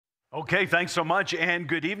Okay, thanks so much, and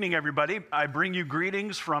good evening, everybody. I bring you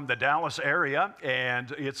greetings from the Dallas area, and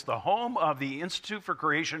it's the home of the Institute for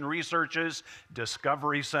Creation Research's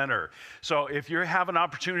Discovery Center. So if you have an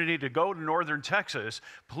opportunity to go to northern Texas,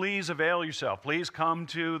 please avail yourself. Please come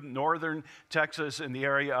to northern Texas in the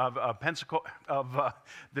area of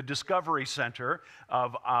the Discovery Center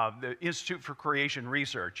of the Institute for Creation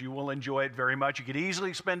Research. You will enjoy it very much. You could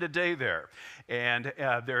easily spend a day there, and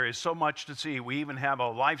there is so much to see. We even have a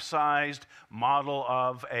life-size model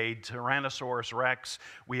of a Tyrannosaurus Rex.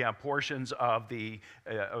 We have portions of the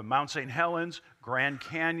Mount St. Helens, Grand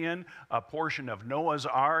Canyon, a portion of Noah's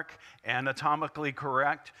Ark, anatomically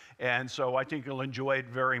correct, and so I think you'll enjoy it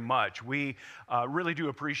very much. We really do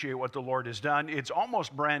appreciate what the Lord has done. It's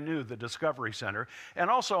almost brand new, the Discovery Center,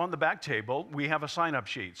 and also on the back table, we have a sign-up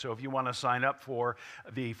sheet. So if you want to sign up for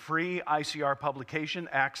the free ICR publication,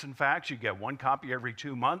 Acts and Facts, you get one copy every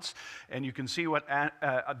 2 months, and you can see what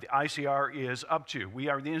the ICR is up to. We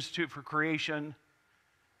are the Institute for Creation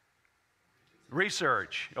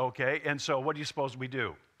Research, okay? And so what do you suppose we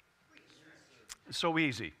do? So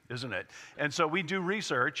easy, isn't it? And so we do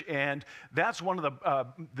research, and that's one of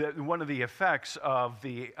the effects of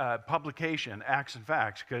the publication, Acts and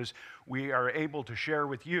Facts, because we are able to share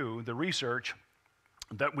with you the research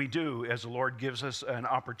that we do as the Lord gives us an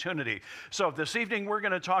opportunity. So this evening we're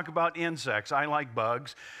going to talk about insects. I like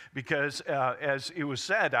bugs because, as it was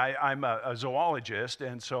said, I'm a zoologist,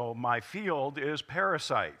 and so my field is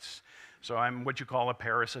parasites. So I'm what you call a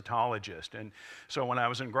parasitologist. And so when I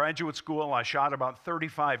was in graduate school, I shot about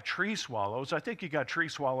 35 tree swallows. I think you got tree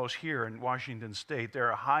swallows here in Washington State.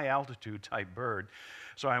 They're a high altitude type bird.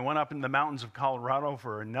 So I went up in the mountains of Colorado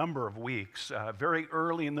for a number of weeks, very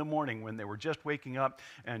early in the morning when they were just waking up,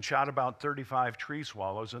 and shot about 35 tree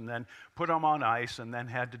swallows and then put them on ice and then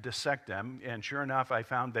had to dissect them. And sure enough, I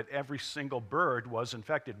found that every single bird was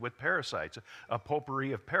infected with parasites, a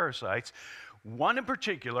potpourri of parasites. One in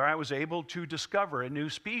particular, I was able to discover a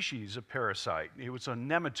new species of parasite. It was a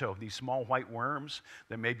nematode, these small white worms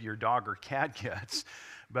that maybe your dog or cat gets.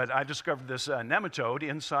 But I discovered this nematode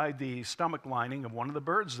inside the stomach lining of one of the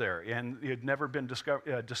birds there, and it had never been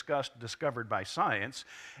discovered by science.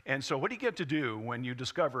 And so what do you get to do when you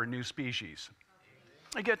discover a new species?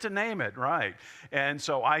 I get to name it, right? And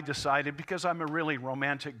so I decided, because I'm a really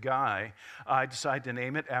romantic guy, I decided to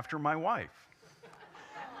name it after my wife.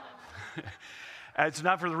 It's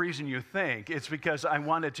not for the reason you think. It's because I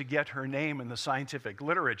wanted to get her name in the scientific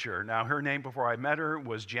literature. Now, her name before I met her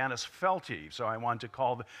was Janus feltii, so I wanted to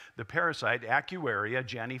call the parasite Acuaria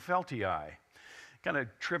janifeltii. Kind of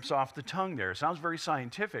trips off the tongue there. Sounds very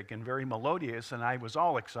scientific and very melodious, and I was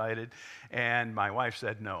all excited, and my wife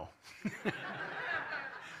said no.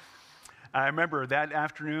 I remember that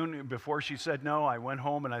afternoon, before she said no, I went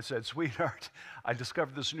home and I said, "Sweetheart, I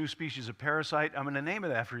discovered this new species of parasite. I'm going to name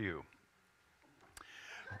it after you."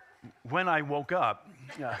 When I woke up,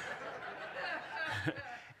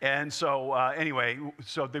 and so anyway,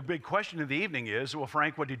 so the big question of the evening is, well,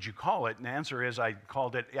 Frank, what did you call it? And the answer is I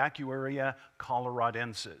called it Acuaria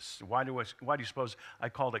coloradensis. Why do you suppose I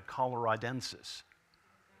called it coloradensis?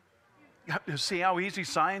 See how easy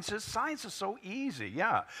science is? Science is so easy,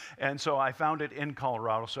 yeah. And so I found it in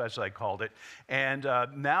Colorado, so as I called it. And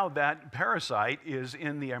now that parasite is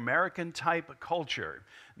in the American type culture.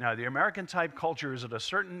 Now, the American type culture is at a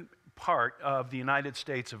certain part of the United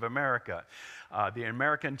States of America. The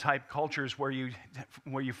American type culture is where you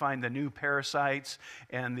find the new parasites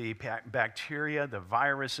and the bacteria, the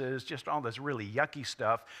viruses, just all this really yucky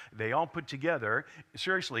stuff. They all put together,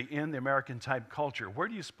 seriously, in the American type culture. Where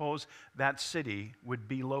do you suppose that city would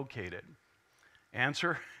be located?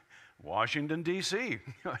 Answer, Washington, D.C.,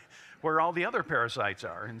 where all the other parasites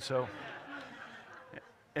are. And so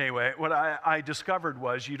anyway, what I discovered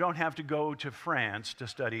was you don't have to go to France to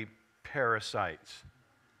study parasites.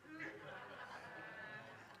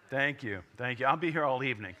 Thank you. I'll be here all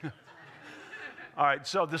evening. All right,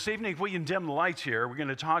 so this evening, if we can dim the lights here, we're going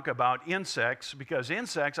to talk about insects, because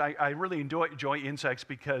insects, I really enjoy insects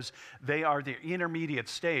because they are the intermediate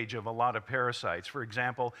stage of a lot of parasites. For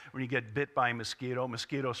example, when you get bit by a mosquito,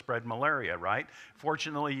 mosquitoes spread malaria, right?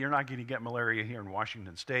 Fortunately, you're not going to get malaria here in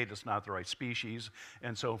Washington State. It's not the right species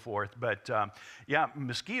and so forth. But yeah,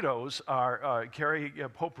 mosquitoes carry a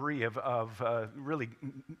potpourri of really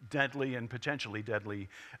deadly and potentially deadly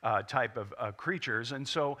type of creatures. And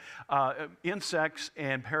so insects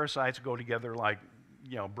and parasites go together like,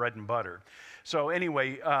 bread and butter. So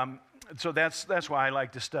anyway, so that's why I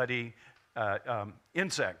like to study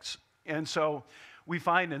insects. And so We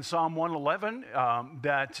find in Psalm 111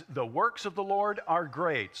 that the works of the Lord are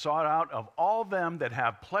great, sought out of all them that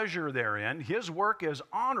have pleasure therein. His work is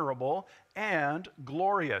honorable and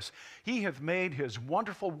glorious. He hath made his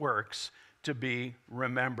wonderful works to be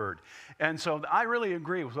remembered. And so I really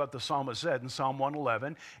agree with what the psalmist said in Psalm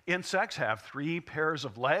 111. Insects have 3 pairs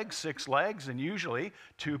of legs, 6 legs, and usually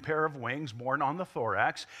 2 pair of wings borne on the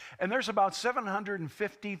thorax. And there's about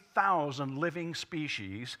 750,000 living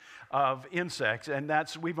species of insects, and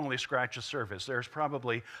we've only scratched the surface. There's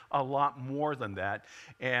probably a lot more than that.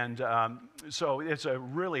 And so it's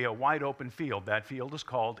really a wide open field. That field is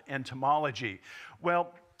called entomology.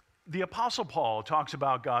 Well, the Apostle Paul talks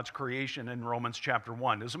about God's creation in Romans chapter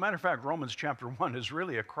 1. As a matter of fact, Romans chapter 1 is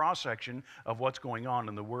really a cross-section of what's going on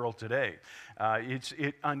in the world today. It's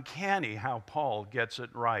uncanny how Paul gets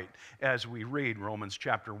it right as we read Romans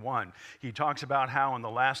chapter 1. He talks about how in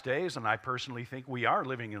the last days, and I personally think we are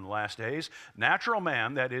living in the last days, natural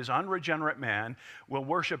man, that is unregenerate man, will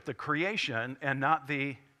worship the creation and not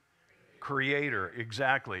the Creator,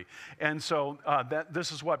 exactly. And so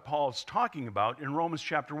this is what Paul's talking about in Romans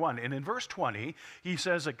chapter 1. And in verse 20, he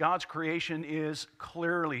says that God's creation is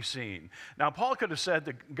clearly seen. Now, Paul could have said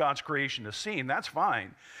that God's creation is seen. That's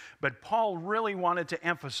fine. But Paul really wanted to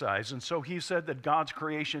emphasize, and so he said that God's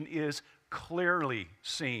creation is clearly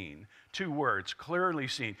seen. 2 words, clearly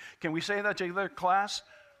seen. Can we say that together, class?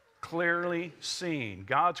 Clearly seen.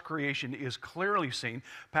 God's creation is clearly seen.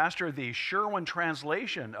 Pastor, the Sherwin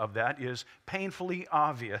translation of that is painfully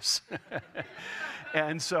obvious.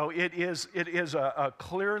 And so it is a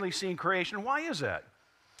clearly seen creation. Why is that?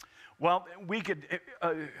 Well, we could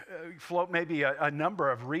float maybe a number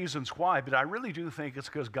of reasons why, but I really do think it's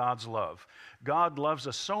because God's love. God loves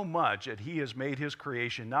us so much that he has made his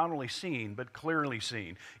creation not only seen, but clearly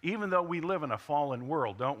seen, even though we live in a fallen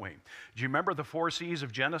world, don't we? Do you remember the 4 C's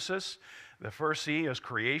of Genesis? The first C is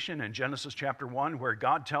creation in Genesis chapter 1, where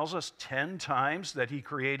God tells us 10 times that he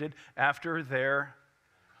created after their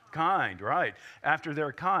kind, right? After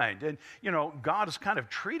their kind. And, God is kind of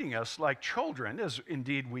treating us like children, as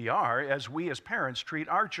indeed we are, as we as parents treat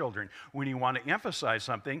our children. When you want to emphasize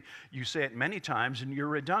something, you say it many times and you're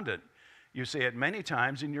redundant. You say it many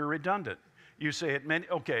times and you're redundant. You say it many,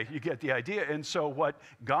 okay, you get the idea. And so what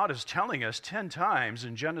God is telling us 10 times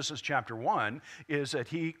in Genesis chapter 1 is that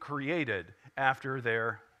he created after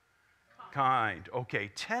their kind.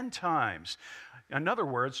 Okay, 10 times. In other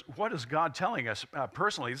words, what is God telling us?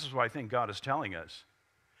 Personally, this is what I think God is telling us.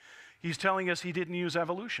 He's telling us he didn't use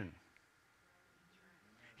evolution.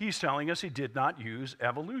 He's telling us he did not use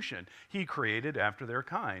evolution. He created after their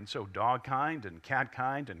kind. So dog kind and cat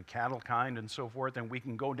kind and cattle kind and so forth. And we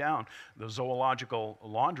can go down the zoological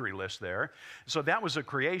laundry list there. So that was a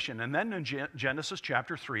creation. And then in Genesis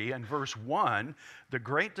chapter 3 and verse 1, the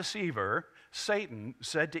great deceiver, Satan,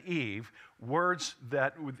 said to Eve words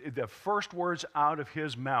that the first words out of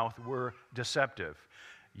his mouth were deceptive.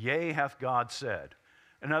 Yea, hath God said.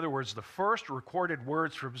 In other words, the first recorded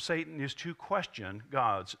words from Satan is to question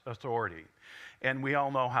God's authority. And we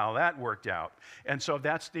all know how that worked out. And so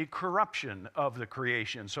that's the corruption of the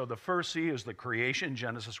creation. So the first C is the creation,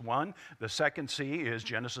 Genesis 1. The second C is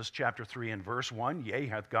Genesis chapter 3 and verse 1. Yea,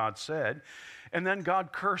 hath God said. And then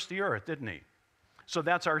God cursed the earth, didn't he? So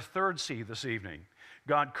that's our third C this evening.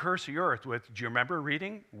 God cursed the earth with, do you remember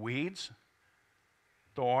reading? Weeds,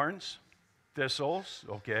 thorns, thistles,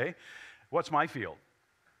 okay. What's my field?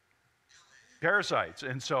 Parasites.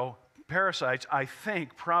 And so parasites, I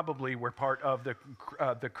think, probably were part of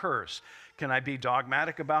the curse. Can I be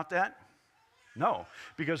dogmatic about that? No,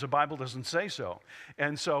 because the Bible doesn't say so.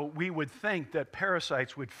 And so we would think that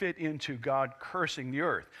parasites would fit into God cursing the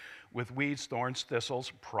earth. With weeds, thorns,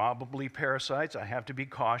 thistles, probably parasites. I have to be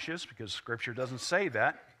cautious because Scripture doesn't say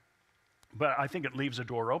that. But I think it leaves a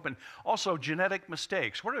door open. Also, genetic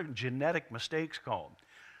mistakes. What are genetic mistakes called?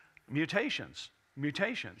 Mutations.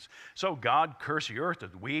 So God cursed the earth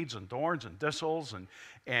with weeds and thorns and thistles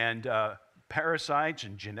and parasites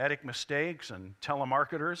and genetic mistakes and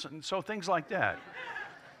telemarketers and so things like that.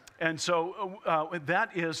 And so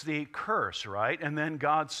that is the curse, right? And then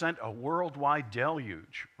God sent a worldwide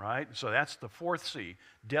deluge, right? So that's the fourth C,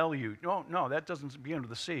 deluge. No, that doesn't begin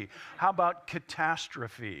with the C. How about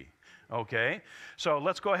catastrophe? Okay, so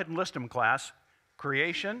let's go ahead and list them, class.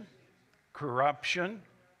 Creation, corruption,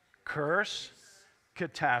 curse,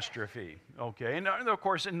 catastrophe, okay? And of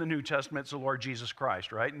course, in the New Testament, it's the Lord Jesus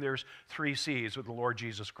Christ, right? And there's 3 C's with the Lord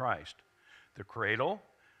Jesus Christ. The cradle,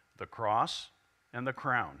 the cross, and the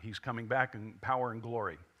crown. He's coming back in power and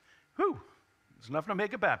glory. Whew, it's enough to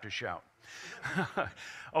make a Baptist shout.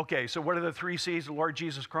 Okay, so what are the 3 C's of the Lord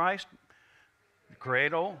Jesus Christ? The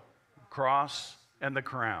cradle, cross, and the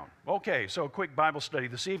crown. Okay, so a quick Bible study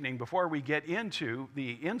this evening before we get into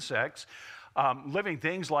the insects. Living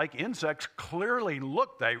things like insects clearly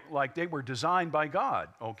look like they were designed by God,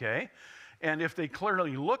 okay? And if they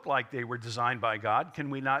clearly look like they were designed by God, can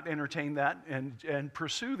we not entertain that and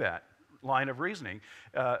pursue that line of reasoning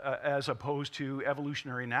as opposed to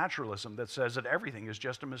evolutionary naturalism that says that everything is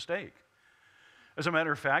just a mistake? As a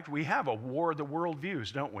matter of fact, we have a war of the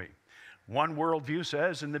worldviews, don't we? One worldview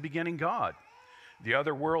says, in the beginning, God. The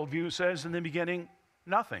other worldview says, in the beginning,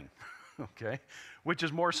 nothing, okay? Which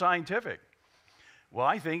is more scientific. Well,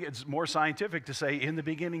 I think it's more scientific to say, in the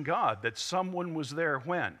beginning, God, that someone was there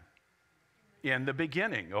when? In the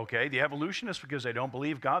beginning, okay? The evolutionists, because they don't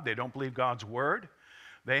believe God, they don't believe God's word,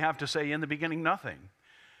 they have to say, in the beginning, nothing.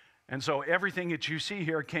 And so everything that you see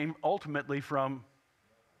here came ultimately from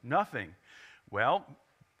nothing. Well,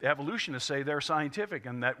 the evolutionists say they're scientific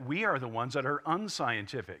and that we are the ones that are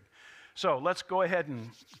unscientific. So let's go ahead and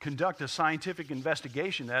conduct a scientific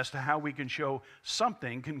investigation as to how we can show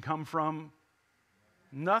something can come from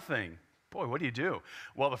nothing. Boy, what do you do?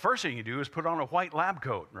 Well, the first thing you do is put on a white lab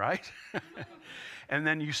coat, right? And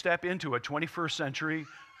then you step into a 21st century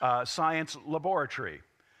science laboratory.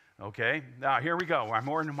 Okay, now here we go. I'm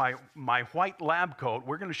wearing my white lab coat.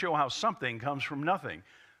 We're going to show how something comes from nothing.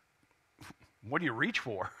 What do you reach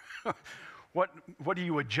for? What do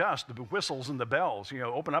you adjust? The whistles and the bells. You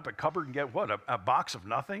know, open up a cupboard and get what? A box of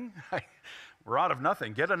nothing? We're out of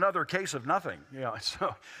nothing. Get another case of nothing. You know,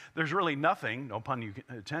 so there's really nothing, no pun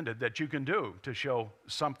intended, that you can do to show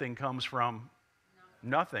something comes from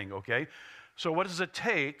nothing, okay? So what does it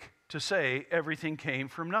take to say everything came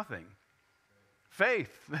from nothing?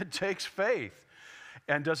 Faith. It takes faith.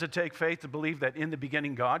 And does it take faith to believe that in the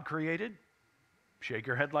beginning God created? Shake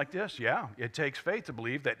your head like this. Yeah, it takes faith to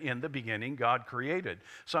believe that in the beginning God created.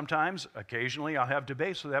 Sometimes, occasionally, I'll have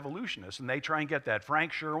debates with evolutionists, and they try and get that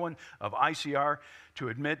Frank Sherwin of ICR to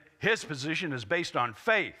admit his position is based on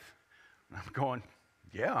faith. And I'm going,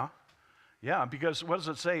 yeah, because what does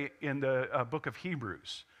it say in the book of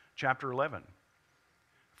Hebrews, chapter 11?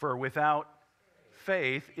 For without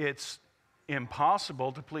faith, it's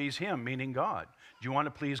impossible to please him, meaning God. Do you want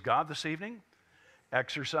to please God this evening?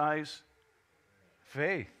 Exercise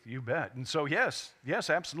faith, you bet. And so yes,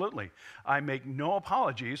 absolutely. I make no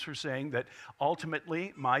apologies for saying that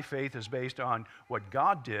ultimately my faith is based on what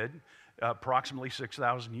God did approximately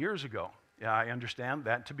 6,000 years ago. I understand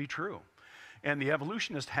that to be true. And the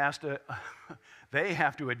evolutionist they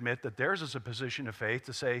have to admit that theirs is a position of faith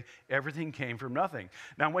to say everything came from nothing.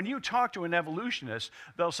 Now, when you talk to an evolutionist,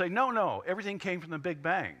 they'll say, no, everything came from the Big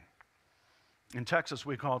Bang. In Texas,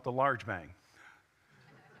 we call it the large bang.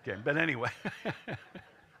 Okay, but anyway.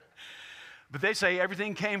 But they say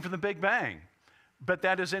everything came from the Big Bang. But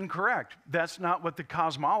that is incorrect. That's not what the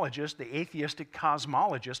cosmologist, the atheistic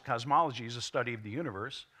cosmologist, cosmology is a study of the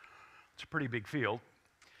universe. It's a pretty big field.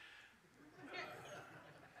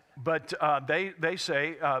 But they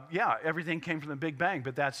say, everything came from the Big Bang,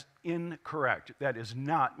 but that's incorrect. That is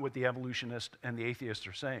not what the evolutionist and the atheists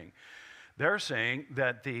are saying. They're saying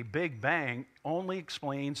that the Big Bang only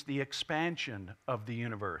explains the expansion of the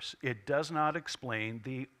universe. It does not explain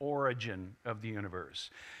the origin of the universe.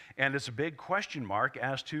 And it's a big question mark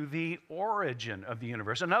as to the origin of the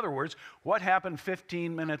universe. In other words, what happened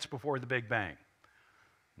 15 minutes before the Big Bang?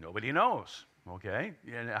 Nobody knows, okay?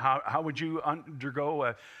 And how would you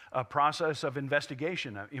undergo a process of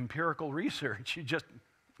investigation, empirical research?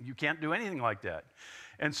 You can't do anything like that.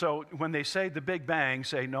 And so when they say the Big Bang,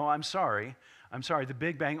 say, no, I'm sorry, the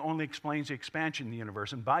Big Bang only explains the expansion of the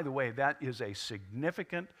universe. And by the way, that is a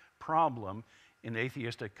significant problem in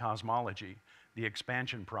atheistic cosmology, the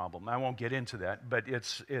expansion problem. I won't get into that, but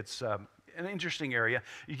it's an interesting area.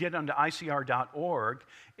 You get onto ICR.org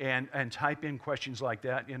and type in questions like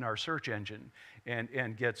that in our search engine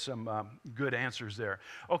and get some good answers there.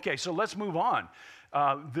 Okay, so let's move on.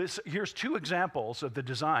 Here's two examples of the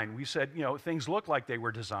design. We said, things look like they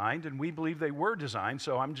were designed, and we believe they were designed,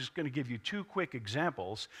 so I'm just going to give you two quick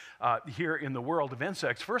examples here in the world of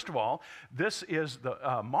insects. First of all, this is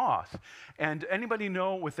the moth. And anybody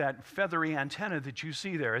know with that feathery antenna that you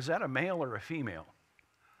see there, is that a male or a female?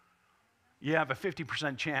 You have a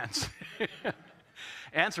 50% chance.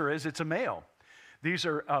 Answer is it's a male. These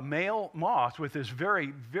are a male moth with this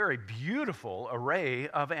very, very beautiful array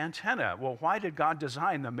of antennae. Well, why did God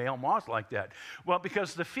design the male moth like that? Well,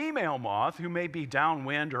 because the female moth, who may be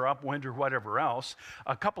downwind or upwind or whatever else,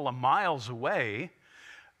 a couple of miles away,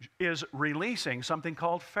 is releasing something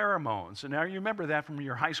called pheromones. And now you remember that from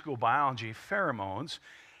your high school biology, pheromones.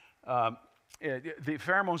 the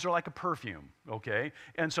pheromones are like a perfume, okay?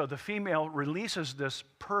 And so the female releases this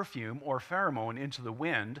perfume or pheromone into the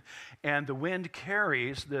wind, and the wind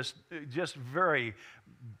carries this just very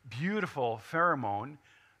beautiful pheromone,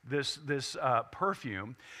 this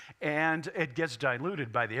perfume, and it gets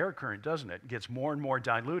diluted by the air current, doesn't it? It gets more and more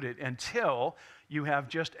diluted until you have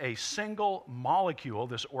just a single molecule,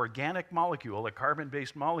 this organic molecule, a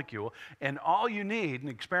carbon-based molecule, and all you need, and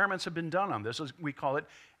experiments have been done on this, is we call it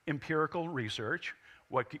empirical research.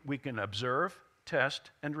 What we can observe, test,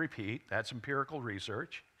 and repeat, that's empirical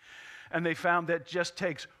research. And they found that it just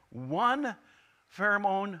takes one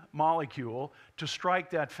pheromone molecule to strike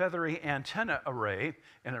that feathery antenna array,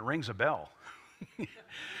 and it rings a bell.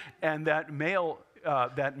 And that male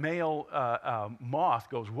moth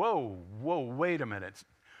goes, whoa, wait a minute.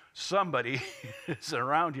 Somebody is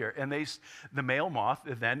around here. And the male moth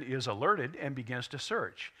then is alerted and begins to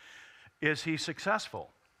search. Is he successful?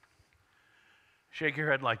 Shake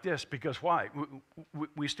your head like this, because why?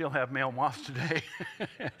 We still have male moths today.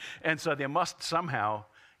 And so they must somehow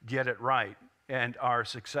get it right and are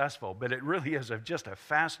successful. But it really is just a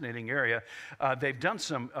fascinating area. They've done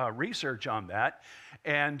some research on that.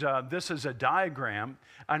 And this is a diagram.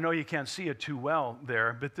 I know you can't see it too well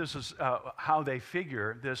there, but this is how they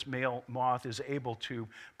figure this male moth is able to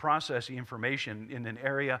process the information in an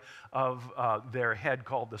area of their head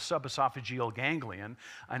called the subesophageal ganglion.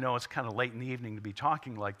 I know it's kind of late in the evening to be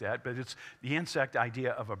talking like that, but it's the insect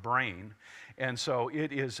idea of a brain. And so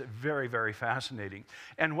it is very, very fascinating.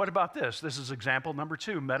 And what about this? This is example number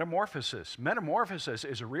 2, metamorphosis. Metamorphosis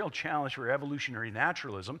is a real challenge for evolutionary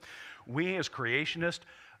naturalism. We as creationists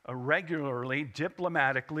regularly,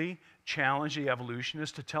 diplomatically challenge the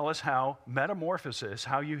evolutionists to tell us how metamorphosis,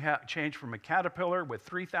 how you change from a caterpillar with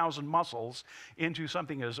 3,000 muscles into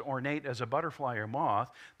something as ornate as a butterfly or moth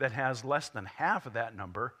that has less than half of that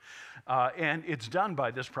number. And it's done by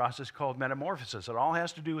this process called metamorphosis. It all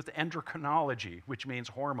has to do with endocrinology, which means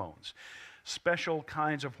hormones. Special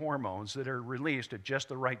kinds of hormones that are released at just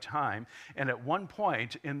the right time. And at one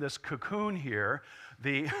point in this cocoon here,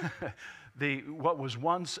 what was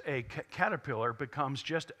once a caterpillar becomes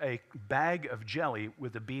just a bag of jelly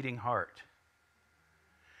with a beating heart.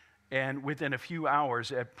 And within a few hours,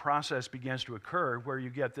 a process begins to occur where you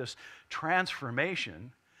get this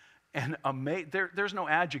transformation. And there's no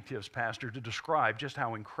adjectives, Pastor, to describe just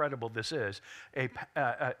how incredible this is.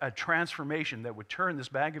 A transformation that would turn this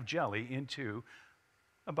bag of jelly into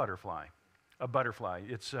a butterfly. A butterfly.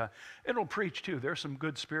 It'll preach too. There's some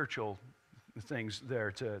good spiritual things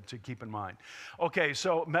there to keep in mind. Okay,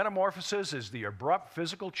 so metamorphosis is the abrupt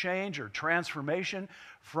physical change or transformation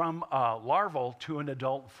from larval to an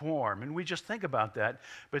adult form. And we just think about that,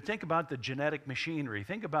 but think about the genetic machinery.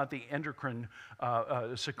 Think about the endocrine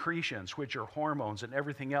secretions, which are hormones and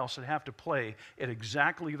everything else that have to play at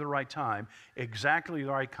exactly the right time, exactly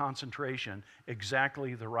the right concentration,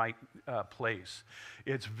 exactly the right place.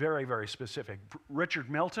 It's very, very specific. Richard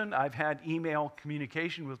Milton, I've had email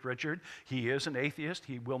communication with Richard. He is an atheist.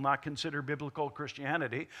 He will not consider biblical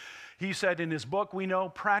Christianity. He said in his book, we know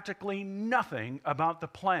practically nothing about the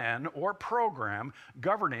plan or program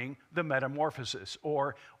governing the metamorphosis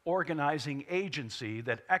or organizing agency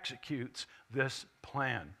that executes this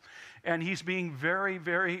plan. And he's being very,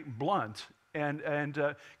 very blunt and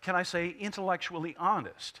can I say intellectually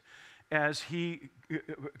honest as he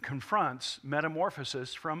confronts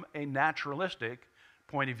metamorphosis from a naturalistic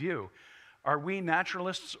point of view. Are we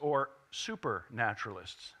naturalists or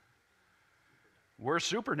supernaturalists? We're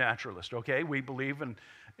supernaturalists, okay? We believe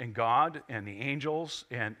in God and the angels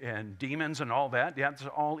and demons and all that. That's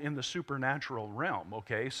all in the supernatural realm,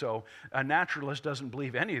 okay? So a naturalist doesn't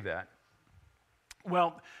believe any of that.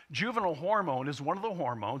 Well, juvenile hormone is one of the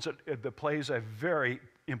hormones that plays a very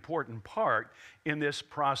important part in this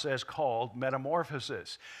process called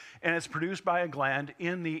metamorphosis. And it's produced by a gland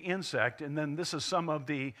in the insect, and then this is some of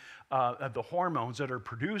the hormones that are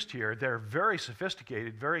produced here. They're very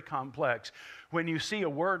sophisticated, very complex. When you see a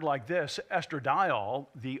word like this, estradiol,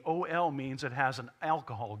 the OL means it has an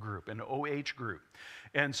alcohol group, an OH group.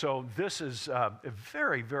 And so this is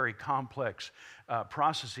very, very complex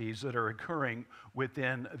processes that are occurring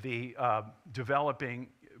within the developing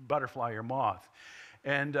butterfly or moth.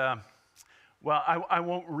 And, well, I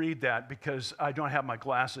won't read that because I don't have my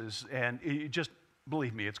glasses, and just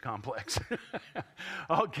believe me, it's complex.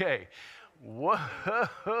 Okay.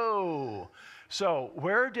 Whoa. So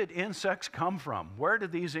where did insects come from? Where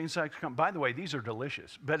did these insects come? By the way, these are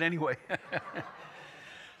delicious. But anyway.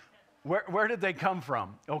 Where did they come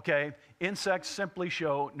from? Okay, insects simply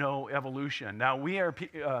show no evolution. Now, we are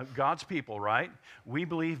God's people, right? We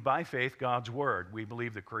believe by faith God's word. We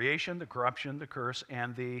believe the creation, the corruption, the curse,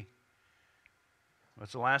 and the,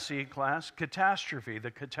 what's the last C class? Catastrophe, the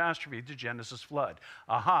catastrophe, the Genesis flood.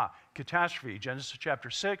 Aha, catastrophe, Genesis chapter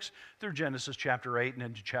 6 through Genesis chapter 8 and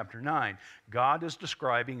into chapter 9. God is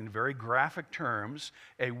describing in very graphic terms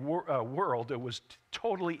a world that was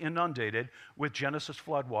totally inundated with Genesis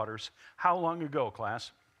floodwaters. How long ago,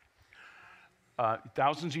 class?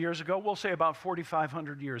 Thousands of years ago? We'll say about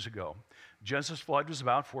 4,500 years ago. Genesis flood was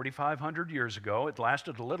about 4,500 years ago. It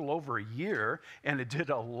lasted a little over a year, and it did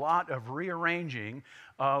a lot of rearranging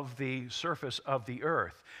of the surface of the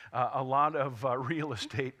earth. A lot of real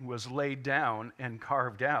estate was laid down and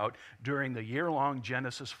carved out during the year-long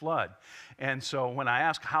Genesis flood. And so when I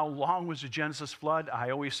ask how long was the Genesis flood, I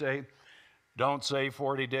always say, don't say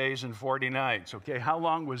 40 days and 40 nights. Okay, how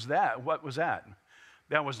long was that? What was that?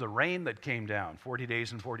 That was the rain that came down, 40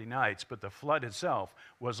 days and 40 nights, but the flood itself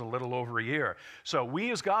was a little over a year. So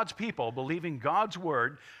we as God's people, believing God's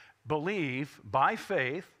word, believe by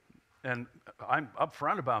faith, and I'm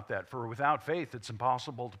upfront about that, for without faith it's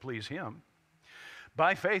impossible to please him.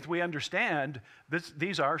 By faith we understand that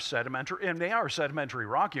these are sedimentary, and they are sedimentary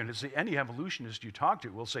rock units. Any evolutionist you talk to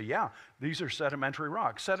will say, yeah, these are sedimentary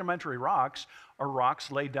rocks. Sedimentary rocks are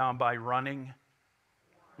rocks laid down by running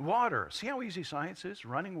water. See how easy science is?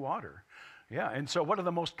 Running water. Yeah, and so what are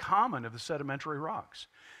the most common of the sedimentary rocks?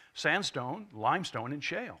 Sandstone, limestone, and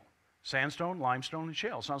shale. Sandstone, limestone, and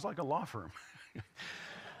shale. Sounds like a law firm.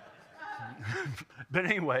 But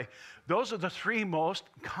anyway, those are the three most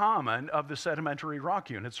common of the sedimentary rock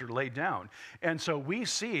units that are laid down. And so we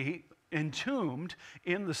see entombed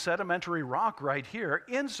in the sedimentary rock right here,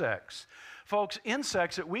 insects. Folks,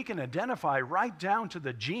 insects that we can identify right down to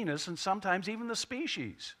the genus and sometimes even the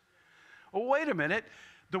species. Well, wait a minute.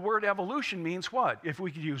 The word evolution means what? If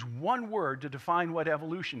we could use one word to define what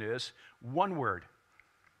evolution is, one word,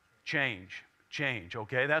 change. Change,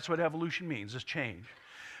 okay? That's what evolution means, is change.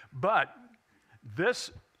 But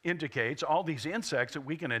this indicates all these insects that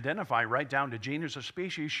we can identify right down to genus or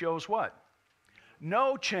species shows what?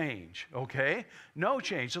 No change, okay? No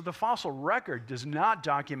change. So the fossil record does not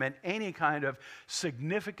document any kind of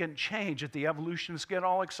significant change that the evolutionists get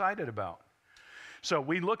all excited about. So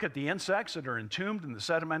we look at the insects that are entombed in the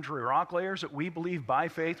sedimentary rock layers that we believe by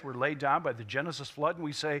faith were laid down by the Genesis flood, and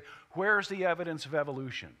we say, where's the evidence of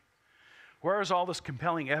evolution? Where is all this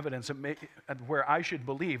compelling evidence where I should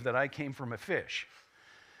believe that I came from a fish?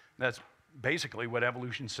 That's basically what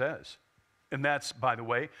evolution says. And that's, by the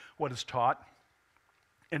way, what is taught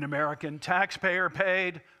in American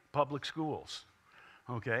taxpayer-paid public schools,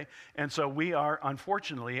 okay? And so we are,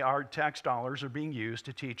 unfortunately, our tax dollars are being used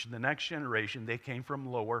to teach the next generation they came from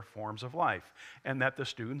lower forms of life, and that the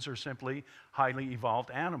students are simply highly evolved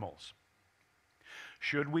animals.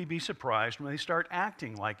 Should we be surprised when they start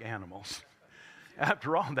acting like animals?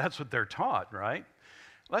 After all, that's what they're taught, right?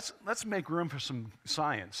 Let's make room for some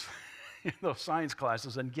science in those science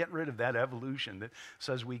classes and get rid of that evolution that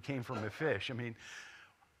says we came from a fish. I mean,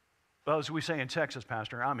 well, as we say in Texas,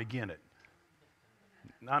 Pastor, I'm again it.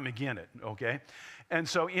 I'm again it, okay? And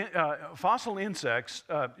so fossil insects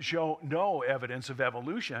show no evidence of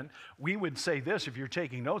evolution. We would say this, if you're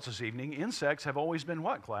taking notes this evening, insects have always been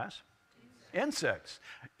what, class? Insects.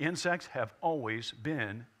 Insects have always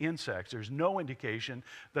been insects. There's no indication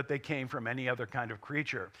that they came from any other kind of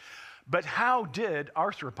creature. But how did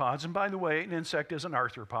arthropods, and by the way, an insect is an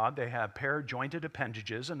arthropod. They have paired jointed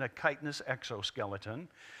appendages and a chitinous exoskeleton.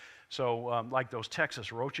 So like those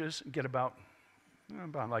Texas roaches, get about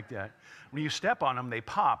like that. When you step on them, they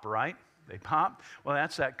pop, right? They pop. Well,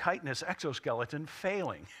 that's that chitinous exoskeleton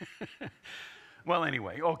failing. Well,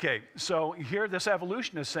 anyway, okay, so here this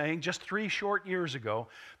evolution is saying just 3 short years ago,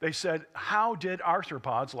 they said, how did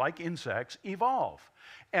arthropods, like insects, evolve?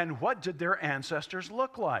 And what did their ancestors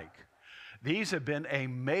look like? These have been a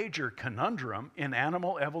major conundrum in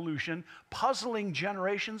animal evolution, puzzling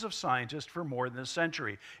generations of scientists for more than a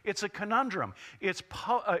century. It's a conundrum. It's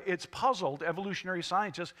puzzled evolutionary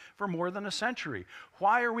scientists for more than a century.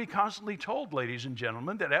 Why are we constantly told, ladies and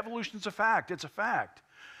gentlemen, that evolution is a fact? It's a fact.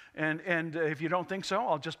 And if you don't think so,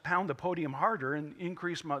 I'll just pound the podium harder and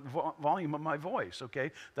increase my volume of my voice,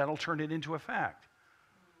 okay? That'll turn it into a fact.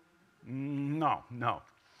 No.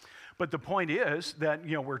 But the point is that,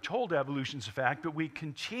 we're told evolution's a fact, but we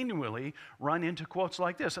continually run into quotes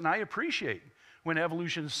like this. And I appreciate when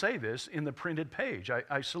evolutionists say this in the printed page.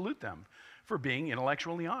 I salute them for being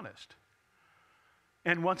intellectually honest.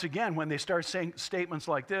 And once again, when they start saying statements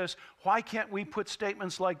like this, why can't we put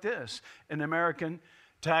statements like this in American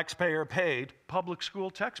taxpayer-paid public school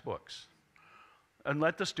textbooks and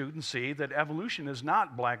let the students see that evolution is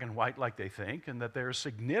not black and white like they think, and that there's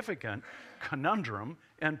significant conundrum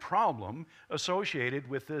and problem associated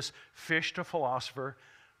with this fish to philosopher,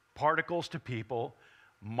 particles to people,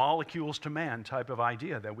 molecules to man type of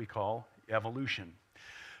idea that we call evolution.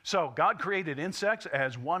 So God created insects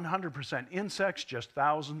as 100% insects just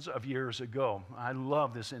thousands of years ago. I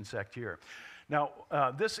love this insect here. Now,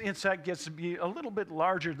 this insect gets to be a little bit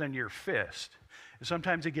larger than your fist.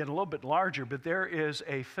 Sometimes they get a little bit larger, but there is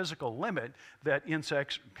a physical limit that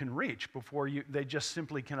insects can reach before they just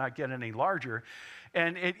simply cannot get any larger.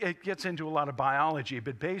 And it gets into a lot of biology,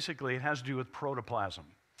 but basically it has to do with protoplasm.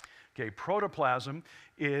 Okay, protoplasm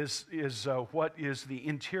is what is the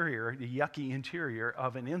interior, the yucky interior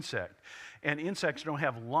of an insect. And insects don't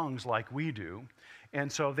have lungs like we do. And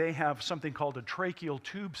so they have something called a tracheal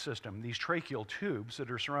tube system. These tracheal tubes that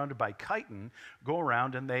are surrounded by chitin go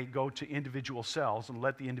around and they go to individual cells and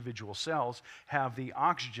let the individual cells have the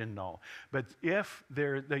oxygen null. But if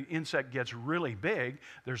the insect gets really big,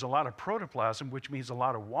 there's a lot of protoplasm, which means a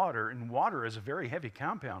lot of water. And water is a very heavy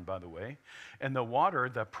compound, by the way. And the water,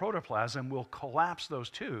 the protoplasm, will collapse those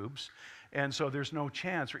tubes. And so there's no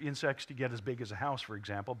chance for insects to get as big as a house, for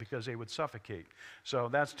example, because they would suffocate. So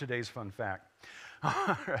that's today's fun fact.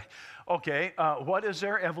 All right. Okay, what is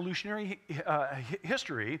their evolutionary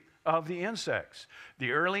history of the insects?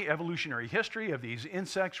 The early evolutionary history of these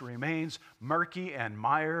insects remains murky and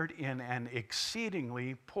mired in an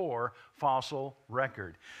exceedingly poor fossil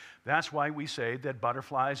record. That's why we say that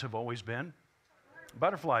butterflies have always been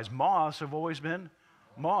butterflies. Moths have always been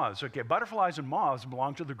moths. Okay, butterflies and moths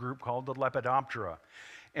belong to the group called the Lepidoptera.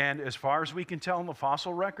 And as far as we can tell in the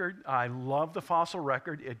fossil record, I love the fossil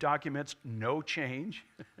record. It documents no change.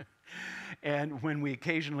 And when we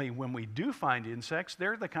do find insects,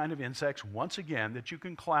 they're the kind of insects, once again, that you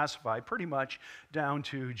can classify pretty much down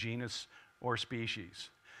to genus or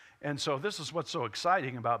species. And so this is what's so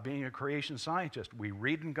exciting about being a creation scientist. We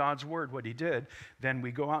read in God's Word what He did, then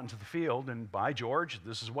we go out into the field, and by George,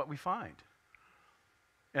 this is what we find.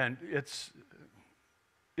 And it's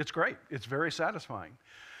great. It's very satisfying.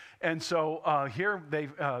 And so here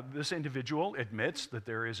this individual admits that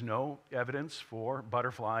there is no evidence for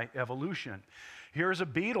butterfly evolution. Here's a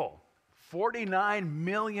beetle, 49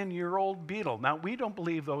 million year old beetle. Now, we don't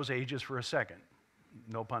believe those ages for a second.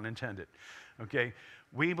 No pun intended. Okay?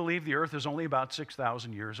 We believe the earth is only about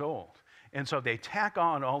 6,000 years old. And so they tack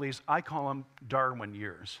on all these, I call them Darwin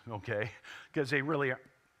years, okay? Because they really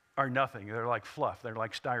are nothing. They're like fluff. They're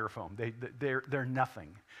like styrofoam. They're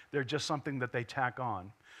nothing. They're just something that they tack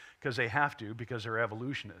on because they have to, because they're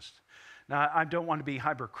evolutionists. Now, I don't want to be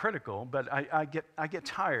hypercritical, but I get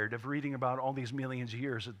tired of reading about all these millions of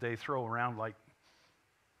years that they throw around like,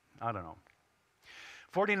 I don't know.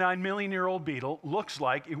 49 million year old beetle looks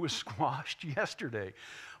like it was squashed yesterday.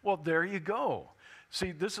 Well, there you go.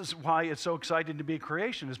 See, this is why it's so exciting to be a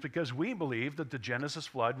creationist, because we believe that the Genesis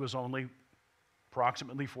flood was only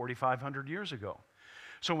approximately 4,500 years ago.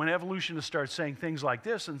 So when evolutionists start saying things like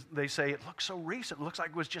this, and they say, it looks so recent, it looks like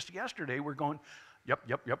it was just yesterday, we're going, yep.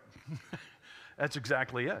 That's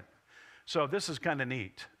exactly it. So this is kind of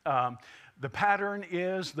neat. The pattern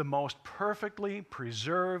is the most perfectly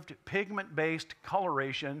preserved pigment-based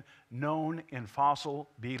coloration known in fossil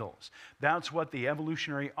beetles. That's what the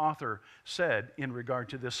evolutionary author said in regard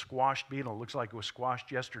to this squashed beetle. It looks like it was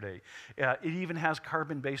squashed yesterday. It even has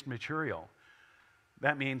carbon-based material.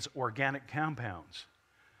 That means organic compounds.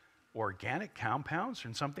 Organic compounds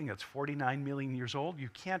in something that's 49 million years old? You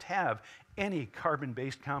can't have any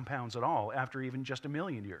carbon-based compounds at all after even just 1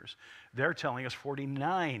 million years. They're telling us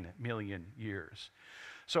 49 million years.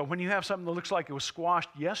 So when you have something that looks like it was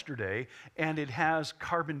squashed yesterday and it has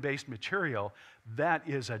carbon-based material, that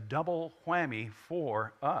is a double whammy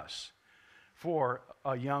for us, for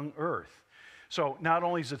a young Earth. So not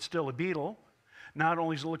only is it still a beetle, not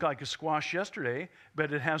only does it look like a squash yesterday,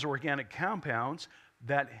 but it has organic compounds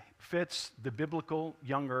that fits the biblical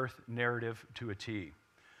young earth narrative to a T.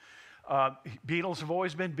 Beetles have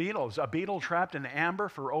always been beetles. A beetle trapped in amber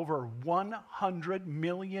for over 100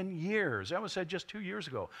 million years. That was said just 2 years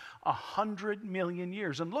ago. 100 million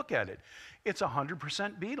years. And look at it. It's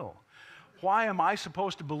 100% beetle. Why am I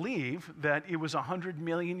supposed to believe that it was 100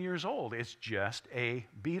 million years old? It's just a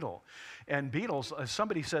beetle. And beetles,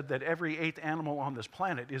 somebody said that every 8th animal on this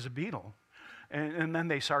planet is a beetle. And then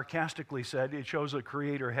they sarcastically said it shows the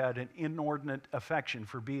Creator had an inordinate affection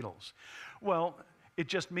for beetles. Well, It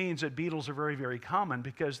just means that beetles are very, very common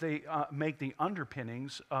because they make the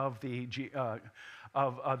underpinnings of the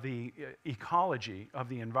ecology of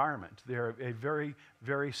the environment. They're a very,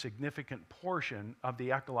 very significant portion of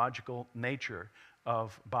the ecological nature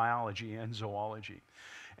of biology and zoology.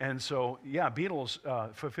 And so, yeah, beetles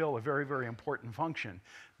fulfill a very, very important function.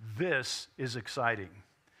 This is exciting.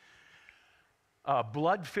 A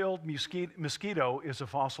blood-filled mosquito is a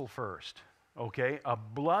fossil first. Okay, a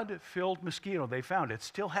blood-filled mosquito, they found it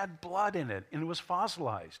still had blood in it, and it was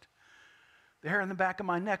fossilized. The hair on the back of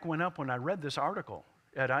my neck went up when I read this article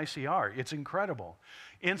at ICR. It's incredible.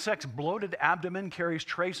 Insect's bloated abdomen carries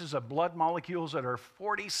traces of blood molecules that are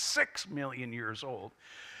 46 million years old.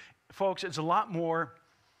 Folks, it's a lot more,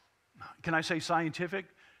 can I say scientific,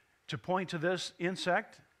 to point to this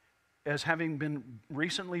insect as having been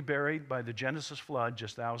recently buried by the Genesis flood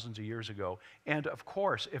just thousands of years ago. And of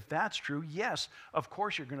course, if that's true, yes, of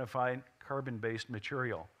course you're going to find carbon-based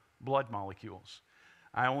material, blood molecules.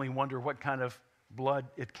 I only wonder what kind of blood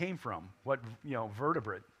it came from, what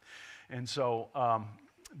vertebrate. And so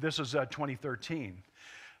this is 2013.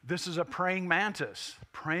 This is a praying mantis.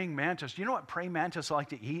 Praying mantis. You know what praying mantis like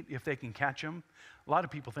to eat if they can catch them? A lot of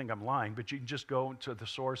people think I'm lying, but you can just go to the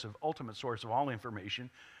ultimate source of all information,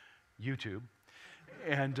 YouTube.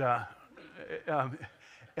 And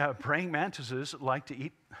praying mantises like to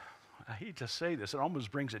eat, I hate to say this, it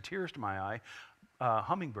almost brings tears to my eye,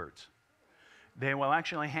 hummingbirds. They will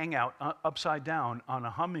actually hang out upside down on a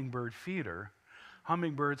hummingbird feeder.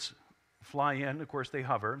 Hummingbirds fly in, of course they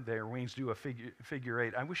hover, their wings do a figure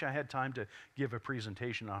eight. I wish I had time to give a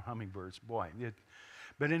presentation on hummingbirds, boy.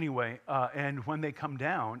 But anyway, and when they come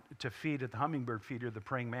down to feed at the hummingbird feeder, the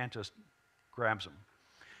praying mantis grabs them.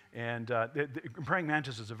 And the praying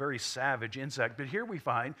mantis is a very savage insect, but here we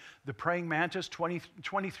find the praying mantis,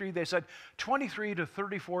 23, they said 23 to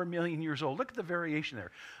 34 million years old. Look at the variation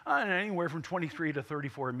there. Anywhere from 23 to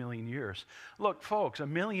 34 million years. Look, folks, a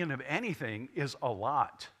million of anything is a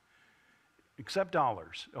lot, except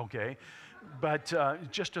dollars, okay? But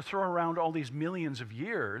just to throw around all these millions of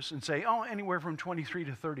years and say, oh, anywhere from 23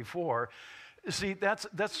 to 34, see,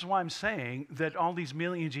 that's why I'm saying that all these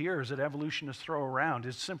millions of years that evolutionists throw around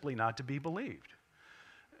is simply not to be believed.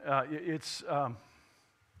 It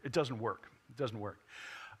doesn't work. It doesn't work.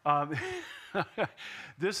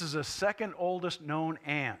 This is the second oldest known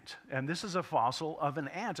ant, and this is a fossil of an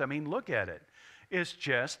ant. I mean, look at it. It's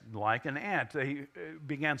just like an ant. They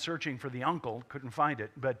began searching for the uncle, couldn't find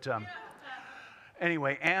it. But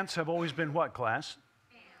anyway, ants have always been what, class?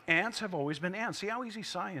 Ants have always been ants. See how easy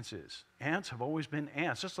science is. Ants have always been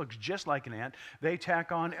ants. This looks just like an ant. They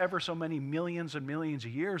tack on ever so many millions and millions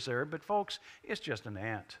of years there, but folks, it's just an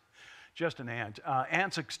ant. Just an ant.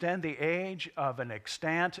 Ants extend the age of an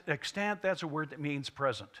extant. Extant, that's a word that means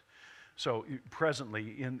present. So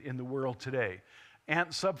presently in the world today. Ant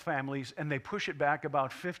subfamilies, and they push it back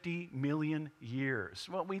about 50 million years.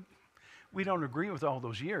 Well, we don't agree with all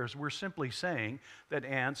those years. We're simply saying that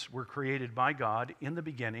ants were created by God in the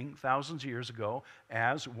beginning, thousands of years ago,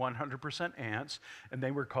 as 100% ants, and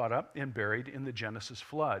they were caught up and buried in the Genesis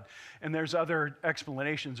flood. And there's other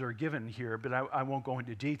explanations that are given here, but I won't go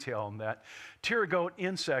into detail on that. Pterygote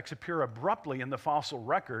insects appear abruptly in the fossil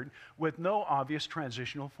record with no obvious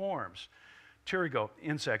transitional forms. Pterygote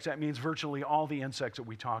insects, that means virtually all the insects that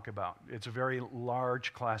we talk about. It's a very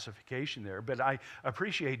large classification there, but I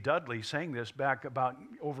appreciate Dudley saying this back about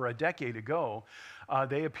over a decade ago.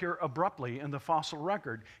 They appear abruptly in the fossil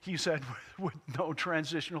record, he said, with no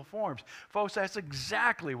transitional forms. Folks, that's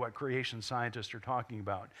exactly what creation scientists are talking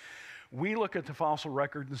about. We look at the fossil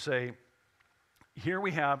record and say, here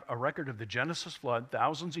we have a record of the Genesis flood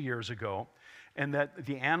thousands of years ago, and that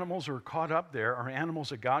the animals are caught up there are animals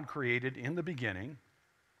that God created in the beginning,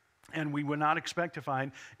 and we would not expect to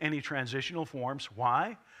find any transitional forms.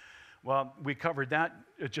 Why? Well, we covered that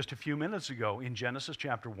just a few minutes ago. In Genesis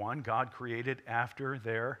chapter 1, God created after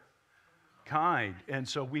their kind, and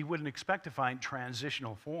so we wouldn't expect to find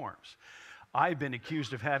transitional forms. I've been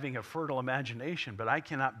accused of having a fertile imagination, but I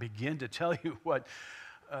cannot begin to tell you what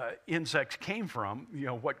insects came from,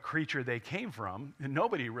 what creature they came from, and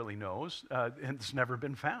nobody really knows, and it's never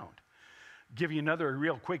been found. Give you another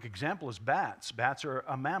real quick example is bats. Bats are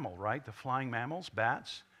a mammal, right? The flying mammals,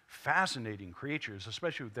 bats, fascinating creatures,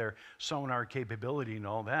 especially with their sonar capability and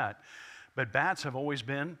all that. But bats have always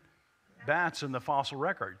been bats in the fossil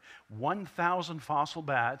record. 1,000 fossil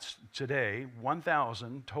bats today,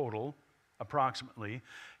 1,000 total, approximately,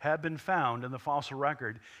 have been found in the fossil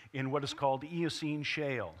record in what is called Eocene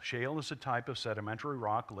shale. Shale is a type of sedimentary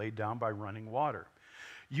rock laid down by running water.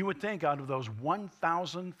 You would think out of those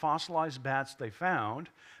 1,000 fossilized bats they found,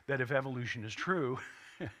 that if evolution is true,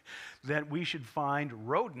 that we should find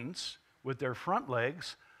rodents with their front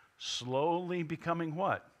legs slowly becoming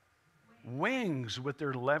what? Wings with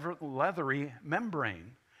their leathery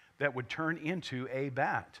membrane that would turn into a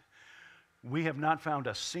bat. We have not found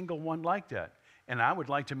a single one like that. And I would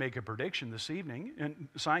like to make a prediction this evening, and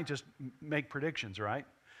scientists make predictions, right?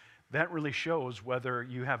 That really shows whether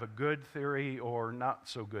you have a good theory or not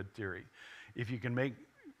so good theory. If you can make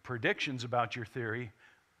predictions about your theory,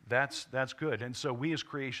 that's good. And so we as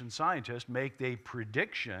creation scientists make a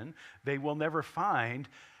prediction they will never find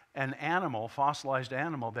an animal, fossilized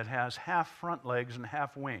animal, that has half front legs and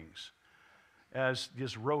half wings, as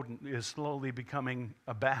this rodent is slowly becoming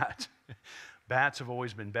a bat. Bats have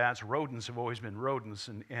always been bats, rodents have always been rodents,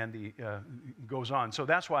 and the goes on. So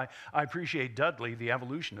that's why I appreciate Dudley, the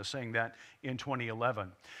evolutionist, saying that in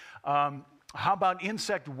 2011. How about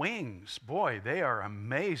insect wings? Boy, they are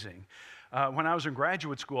amazing. When I was in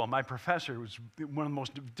graduate school, my professor was one of the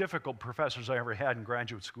most difficult professors I ever had in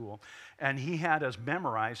graduate school, and he had us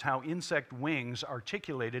memorize how insect wings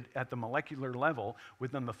articulated at the molecular level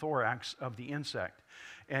within the thorax of the insect.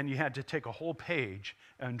 And you had to take a whole page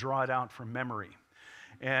and draw it out from memory.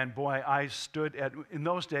 And boy, I stood at, in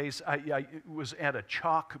those days, I was at a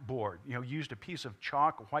chalkboard, used a piece of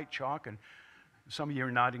chalk, white chalk, and some of you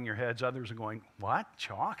are nodding your heads, others are going, what,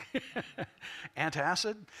 chalk?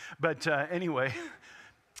 Antacid? But anyway,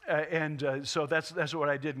 so that's what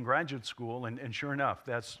I did in graduate school, and sure enough,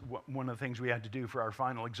 that's one of the things we had to do for our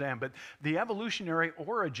final exam. But the evolutionary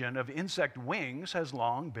origin of insect wings has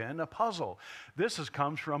long been a puzzle. This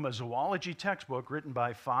comes from a zoology textbook written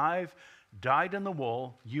by 5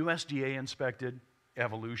 dyed-in-the-wool, USDA-inspected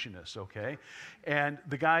evolutionists, okay? And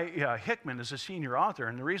the guy, Hickman, is a senior author,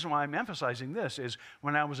 and the reason why I'm emphasizing this is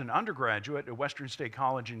when I was an undergraduate at Western State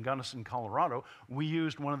College in Gunnison, Colorado, we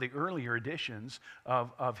used one of the earlier editions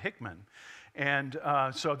of Hickman. And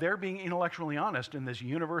so they're being intellectually honest in this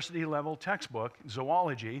university-level textbook,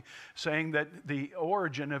 zoology, saying that the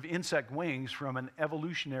origin of insect wings from an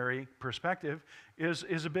evolutionary perspective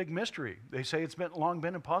is a big mystery. They say it's long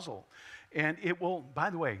been a puzzle. And it will, by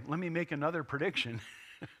the way, let me make another prediction.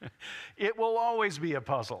 It will always be a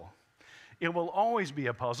puzzle. It will always be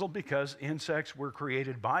a puzzle because insects were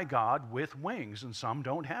created by God with wings, and some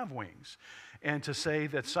don't have wings. And to say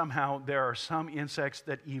that somehow there are some insects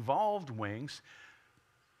that evolved wings,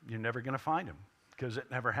 you're never going to find them because it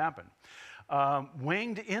never happened.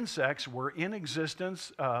 Winged insects were in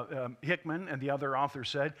existence, Hickman and the other author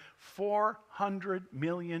said, 400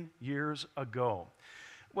 million years ago.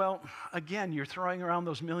 Well, again, you're throwing around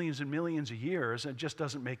those millions and millions of years, and it just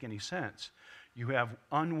doesn't make any sense. You have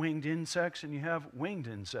unwinged insects and you have winged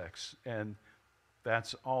insects, and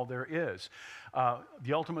that's all there is.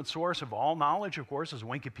 The ultimate source of all knowledge, of course, is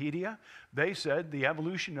Wikipedia. They said the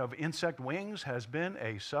evolution of insect wings has been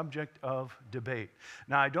a subject of debate.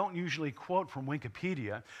 Now, I don't usually quote from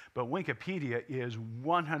Wikipedia, but Wikipedia is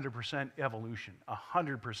 100% evolution,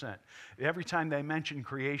 100%. Every time they mention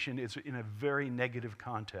creation, it's in a very negative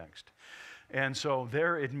context. And so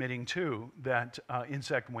they're admitting, too, that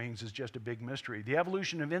insect wings is just a big mystery. The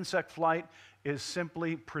evolution of insect flight is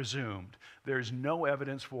simply presumed. There's no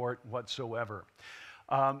evidence for it whatsoever.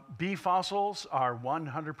 Bee fossils are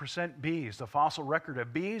 100% bees. The fossil record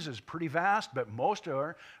of bees is pretty vast, but most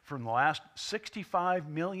are from the last 65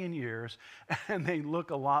 million years, and they look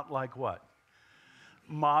a lot like what?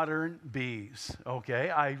 Modern bees, okay?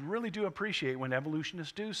 I really do appreciate when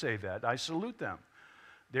evolutionists do say that. I salute them.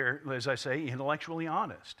 They're, as I say, intellectually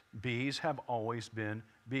honest. Bees have always been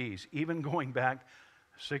bees. Even going back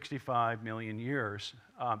 65 million years,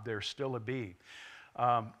 they're still a bee.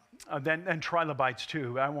 And trilobites,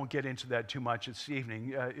 too. I won't get into that too much this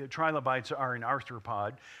evening. Trilobites are an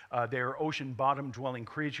arthropod. They are ocean-bottom dwelling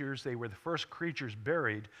creatures. They were the first creatures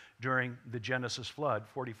buried during the Genesis flood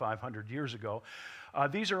 4,500 years ago.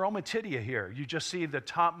 These are Ommatidia here. You just see the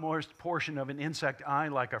topmost portion of an insect eye,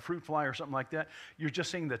 like a fruit fly or something like that. You're just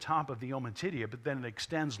seeing the top of the Ommatidia, but then it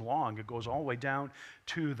extends long. It goes all the way down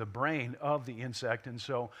to the brain of the insect. And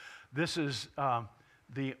so this is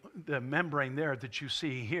the membrane there that you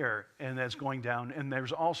see here, and that's going down. And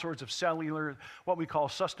there's all sorts of cellular, what we call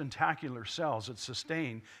sustentacular cells that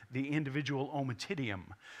sustain the individual Ommatidium.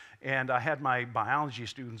 And I had my biology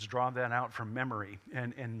students draw that out from memory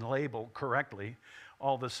and label correctly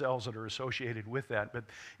all the cells that are associated with that. But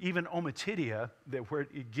even Ommatidia, where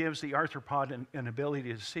it gives the arthropod an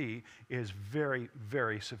ability to see, is very,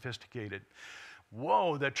 very sophisticated.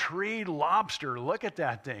 Whoa, the tree lobster, look at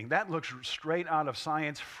that thing. That looks straight out of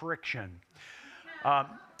science fiction.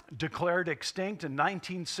 declared extinct in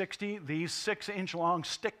 1960. These 6-inch long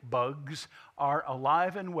stick bugs are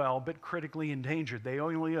alive and well, but critically endangered. They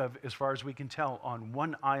only live, as far as we can tell, on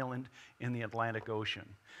one island in the Atlantic Ocean.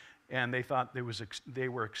 And they thought they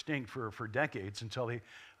were extinct for decades until they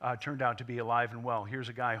turned out to be alive and well. Here's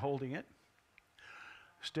a guy holding it.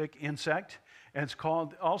 Stick insect. And it's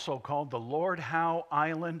also called the Lord Howe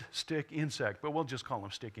Island stick insect, but we'll just call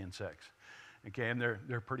them stick insects. Okay, and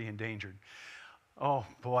they're pretty endangered. Oh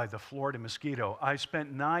boy, the Florida mosquito. I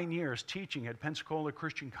spent 9 years teaching at Pensacola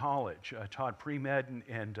Christian College. I taught pre-med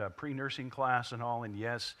and pre-nursing class and all, and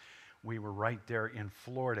yes, we were right there in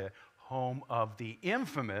Florida, home of the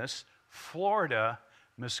infamous Florida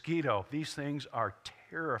mosquito. These things are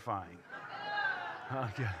terrifying.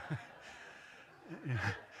 Okay.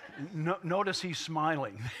 Notice he's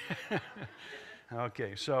smiling.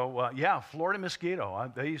 Okay, so yeah, Florida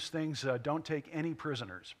mosquito. These things don't take any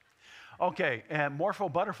prisoners. Okay, and morpho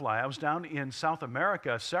butterfly. I was down in South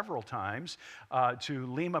America several times to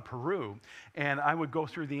Lima, Peru, and I would go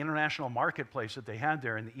through the international marketplace that they had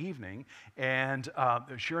there in the evening, and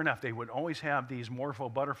sure enough, they would always have these morpho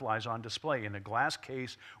butterflies on display in a glass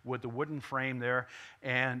case with the wooden frame there,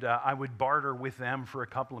 and I would barter with them for a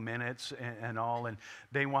couple of minutes and all, and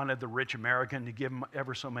they wanted the rich American to give them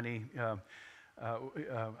ever so many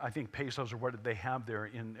I think pesos or what did they have there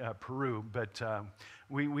in Peru, but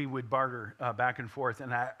we would barter back and forth,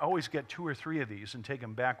 and I always get 2 or 3 of these and take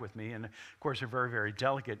them back with me, and of course they're very, very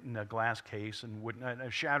delicate in a glass case, and I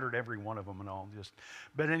shattered every one of them and all.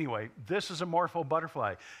 But anyway, this is a morpho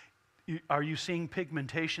butterfly. Are you seeing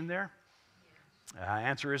pigmentation there?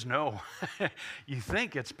 Answer is no. You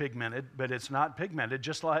think it's pigmented, but it's not pigmented,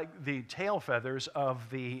 just like the tail feathers of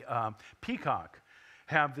the peacock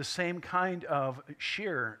have the same kind of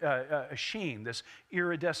sheen, this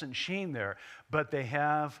iridescent sheen there, but they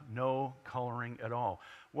have no coloring at all.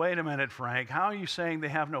 Wait a minute, Frank, how are you saying they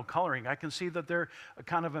have no coloring? I can see that they're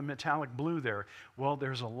kind of a metallic blue there. Well,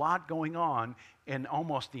 there's a lot going on in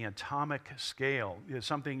almost the atomic scale. It's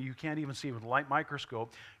something you can't even see with a light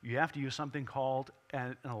microscope. You have to use something called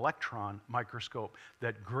an electron microscope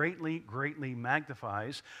that greatly, greatly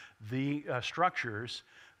magnifies the structures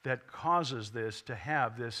that causes this to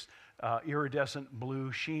have this iridescent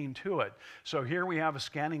blue sheen to it. So here we have a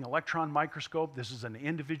scanning electron microscope. This is an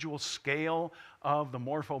individual scale of the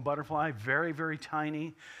morpho butterfly, very, very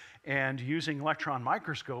tiny. And using electron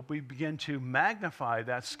microscope, we begin to magnify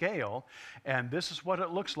that scale, and this is what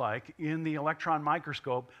it looks like in the electron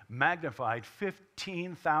microscope, magnified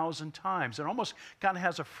 15,000 times. It almost kind of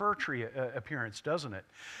has a fir tree appearance, doesn't it?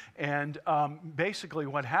 And basically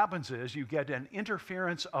what happens is you get an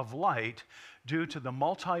interference of light due to the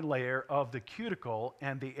multi-layer of the cuticle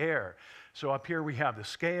and the air. So up here we have the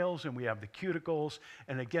scales and we have the cuticles,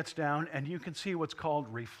 and it gets down, and you can see what's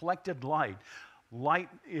called reflected light. Light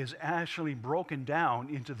is actually broken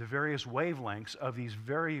down into the various wavelengths of these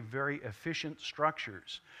very, very efficient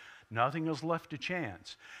structures. Nothing is left to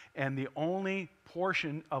chance. And the only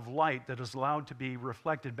portion of light that is allowed to be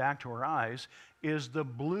reflected back to our eyes is the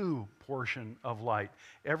blue portion of light.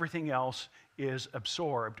 Everything else is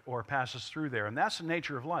absorbed or passes through there. And that's the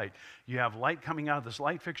nature of light. You have light coming out of this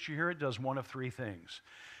light fixture here. It does one of 3 things.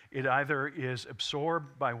 It either is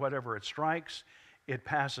absorbed by whatever it strikes, it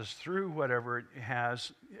passes through whatever it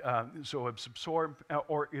has, so it's absorbed,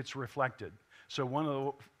 or it's reflected. So one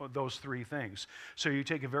of those 3 things. So you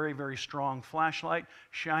take a very, very strong flashlight,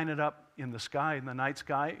 shine it up in the sky, in the night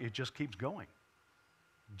sky, it just keeps going.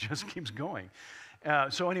 Just keeps going.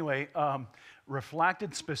 So anyway,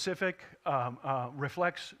 reflects specific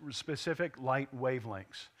light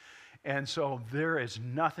wavelengths. And so there is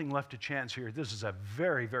nothing left to chance here. This is a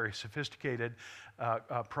very, very sophisticated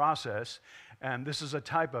process. And this is a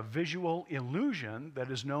type of visual illusion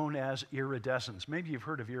that is known as iridescence. Maybe you've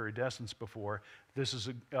heard of iridescence before. This is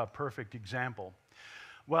a perfect example.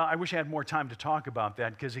 Well, I wish I had more time to talk about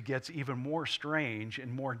that because it gets even more strange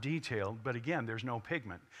and more detailed. But again, there's no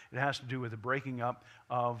pigment. It has to do with the breaking up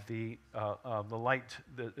of the light,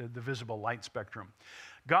 the visible light spectrum.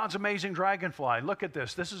 God's amazing dragonfly. Look at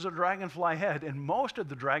this. This is a dragonfly head, and most of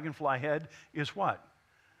the dragonfly head is what?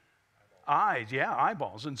 Eyes, yeah,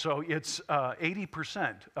 eyeballs. And so it's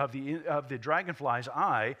 80% of the dragonfly's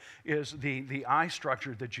eye is the eye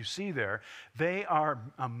structure that you see there. They are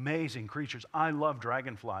amazing creatures. I love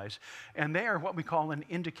dragonflies. And they are what we call an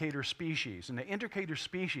indicator species. And the indicator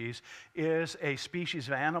species is a species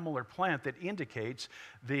of animal or plant that indicates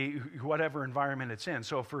whatever environment it's in.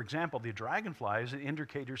 So for example, the dragonfly is an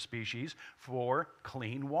indicator species for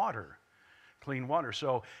clean water. Clean water.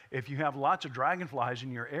 So if you have lots of dragonflies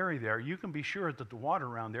in your area there, you can be sure that the water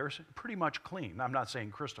around there is pretty much clean. I'm not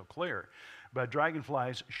saying crystal clear, but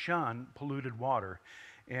dragonflies shun polluted water.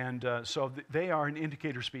 And so they are an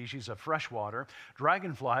indicator species of fresh water.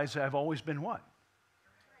 Dragonflies have always been what?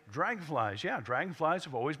 Dragonflies, yeah, dragonflies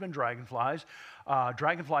have always been dragonflies.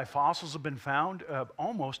 Dragonfly fossils have been found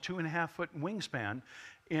almost 2.5-foot wingspan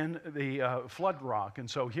in the flood rock. And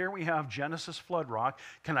so here we have Genesis flood rock.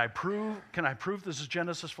 Can I prove this is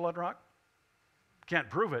Genesis flood rock? Can't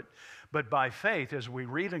prove it, but by faith, as we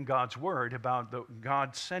read in God's word about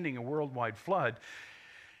God sending a worldwide flood,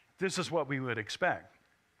 this is what we would expect.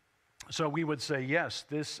 So we would say, yes,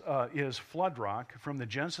 this is flood rock from the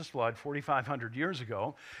Genesis flood 4,500 years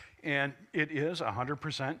ago, and it is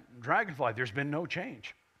 100% dragonfly. There's been no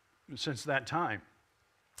change since that time.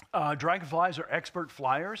 Dragonflies are expert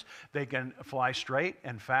flyers. They can fly straight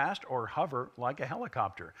and fast or hover like a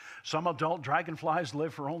helicopter. Some adult dragonflies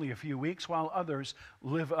live for only a few weeks, while others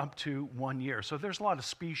live up to 1 year. So there's a lot of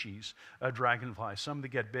species of dragonflies, some that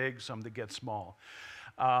get big, some that get small.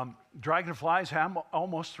 Dragonflies have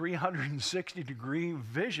almost 360-degree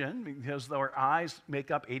vision because their eyes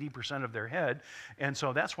make up 80% of their head. And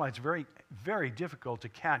so that's why it's very, very difficult to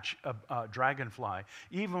catch a dragonfly.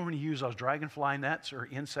 Even when you use those dragonfly nets or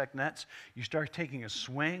insect nets, you start taking a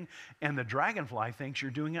swing, and the dragonfly thinks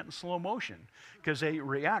you're doing it in slow motion because they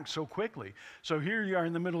react so quickly. So here you are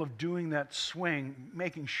in the middle of doing that swing,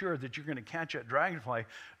 making sure that you're going to catch that dragonfly.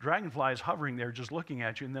 Dragonfly is hovering there just looking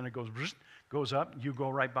at you, and then it goes up, you go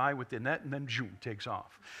right by with the net, and then zoom, takes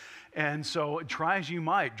off. And so try as you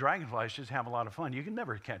might, dragonflies just have a lot of fun. You can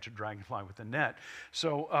never catch a dragonfly with a net.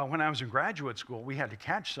 So when I was in graduate school, we had to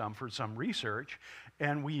catch some for some research,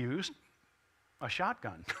 and we used a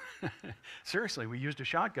shotgun. Seriously, we used a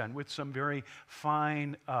shotgun with some very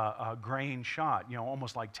fine grain shot,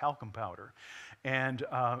 almost like talcum powder. And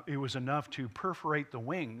it was enough to perforate the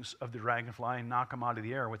wings of the dragonfly and knock them out of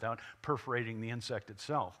the air without perforating the insect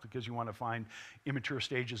itself, because you want to find immature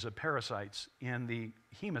stages of parasites in the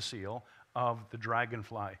hemocoel of the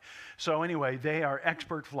dragonfly. So anyway, they are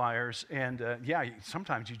expert flyers, and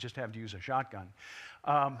sometimes you just have to use a shotgun.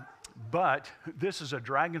 But this is a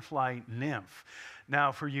dragonfly nymph.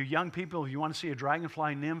 Now, for you young people, if you want to see a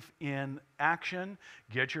dragonfly nymph in action,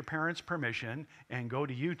 get your parents' permission and go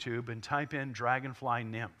to YouTube and type in dragonfly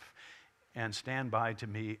nymph and stand by to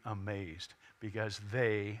be amazed, because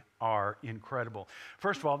they are incredible.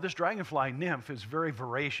 First of all, this dragonfly nymph is very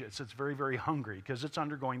voracious. It's very, very hungry because it's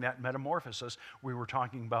undergoing that metamorphosis we were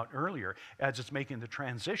talking about earlier as it's making the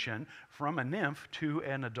transition from a nymph to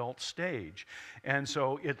an adult stage. And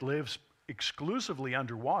so it lives exclusively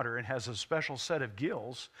underwater and has a special set of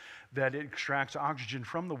gills that it extracts oxygen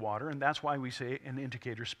from the water, and that's why we say an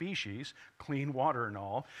indicator species, clean water and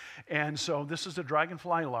all. And so this is a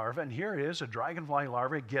dragonfly larva, and here it is, a dragonfly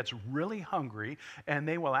larva gets really hungry, and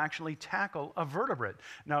they will actually tackle a vertebrate.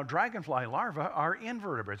 Now, dragonfly larvae are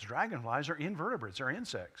invertebrates. Dragonflies are invertebrates, they're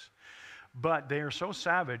insects. But they are so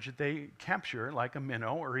savage that they capture like a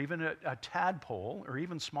minnow or even a tadpole or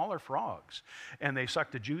even smaller frogs. And they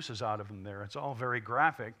suck the juices out of them there. It's all very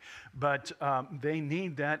graphic. But they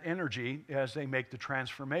need that energy as they make the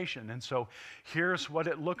transformation. And so here's what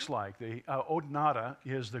it looks like. The Odonata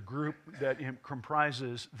is the group that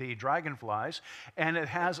comprises the dragonflies. And it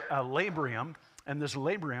has a labrium. And this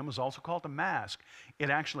labrium is also called a mask. It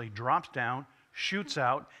actually drops down, shoots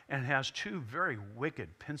out, and has two very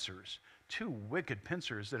wicked pincers. Two wicked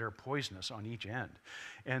pincers that are poisonous on each end.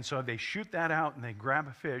 And so they shoot that out and they grab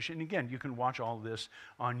a fish. And again, you can watch all of this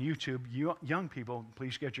on YouTube. Young people,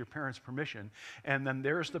 please get your parents' permission. And then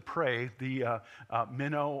there's the prey, the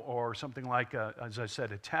minnow or something like, as I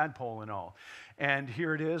said, a tadpole and all. And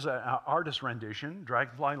here it is, an artist rendition,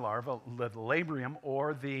 dragonfly larva, the labrium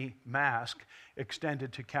or the mask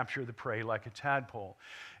extended to capture the prey like a tadpole.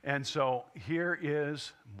 And so here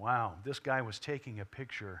is, wow, this guy was taking a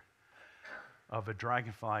picture of a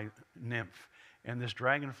dragonfly nymph. And this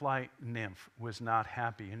dragonfly nymph was not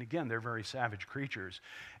happy. And again, they're very savage creatures.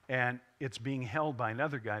 And it's being held by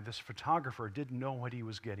another guy. This photographer didn't know what he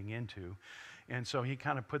was getting into. And so he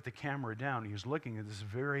kind of put the camera down. He was looking at this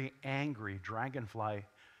very angry dragonfly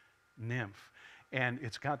nymph. And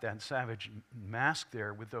it's got that savage mask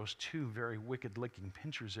there with those two very wicked-looking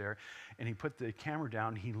pincers there. And he put the camera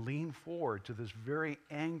down. He leaned forward to this very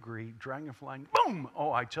angry dragonfly. Boom!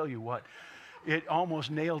 Oh, I tell you what. It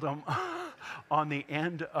almost nailed him on the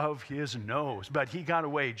end of his nose, but he got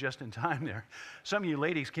away just in time there. Some of you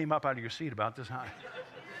ladies came up out of your seat about this high.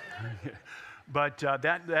 But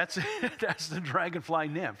that's that's the dragonfly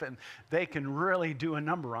nymph, and they can really do a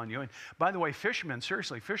number on you. And by the way, fishermen,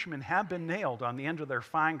 seriously, fishermen have been nailed on the end of their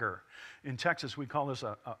finger. In Texas, we call this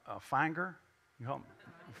a finger. You call them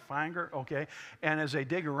finger, okay? And as they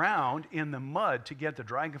dig around in the mud to get the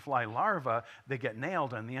dragonfly larva, they get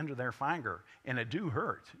nailed on the end of their finger, and it do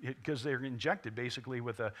hurt because they're injected basically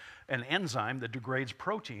with an enzyme that degrades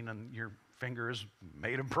protein, and your finger is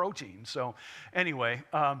made of protein. So anyway,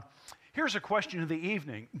 here's a question of the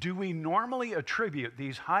evening. Do we normally attribute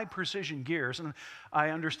these high precision gears? And I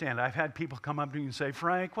understand, I've had people come up to me and say,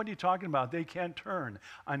 Frank, what are you talking about? They can't turn.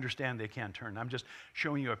 I understand they can't turn. I'm just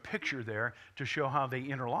showing you a picture there to show how they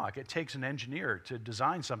interlock. It takes an engineer to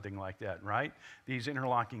design something like that, right? These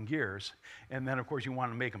interlocking gears. And then, of course, you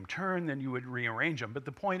want to make them turn, then you would rearrange them. But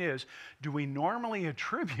the point is, do we normally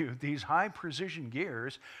attribute these high precision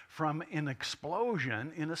gears from an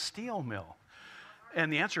explosion in a steel mill?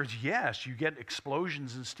 And the answer is yes. You get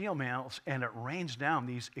explosions in steel mills, and it rains down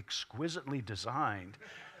these exquisitely designed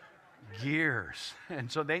gears. And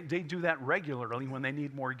so they do that regularly when they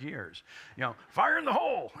need more gears. You know, fire in the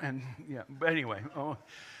hole! And yeah, but anyway,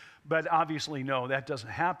 but obviously, no, that doesn't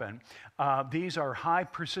happen. These are high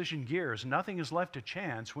precision gears. Nothing is left to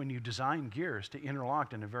chance when you design gears to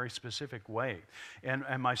interlock in a very specific way. And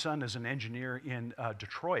my son is an engineer in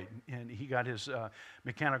Detroit, and he got his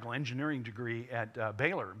mechanical engineering degree at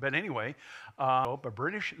Baylor. But anyway, a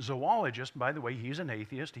British zoologist, by the way, he's an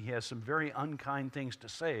atheist. He has some very unkind things to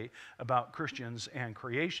say about Christians and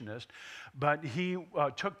creationists. But he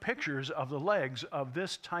took pictures of the legs of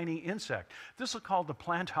this tiny insect. This is called the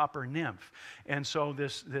planthopper nymph. And so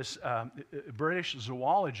this British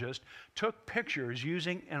zoologist took pictures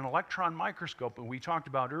using an electron microscope, and we talked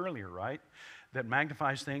about earlier, right? That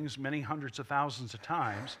magnifies things many hundreds of thousands of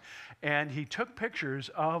times. And he took pictures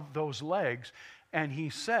of those legs, and he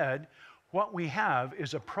said, what we have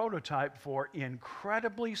is a prototype for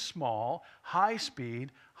incredibly small,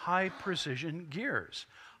 high-speed, high-precision gears.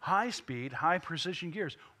 High-speed, high-precision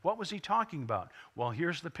gears. What was he talking about? Well,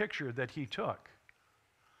 here's the picture that he took.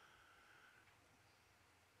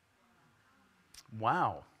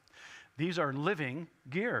 Wow. These are living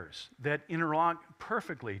gears that interlock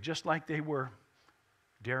perfectly, just like they were,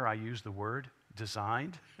 dare I use the word,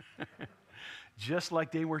 designed? Just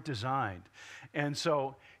like they were designed. And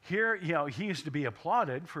so here, you know, he is to be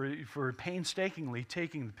applauded for painstakingly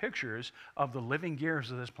taking the pictures of the living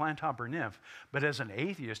gears of this planthopper nymph. But as an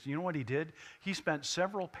atheist, you know what he did? He spent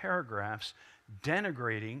several paragraphs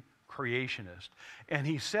denigrating creationist. And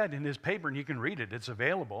he said in his paper, and you can read it, it's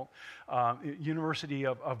available, University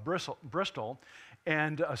of Bristol,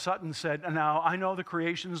 and Sutton said, now I know the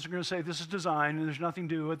creationists are going to say this is design and there's nothing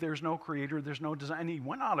to do with it, there's no creator, there's no design. And he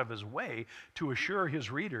went out of his way to assure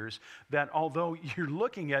his readers that although you're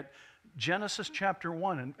looking at Genesis chapter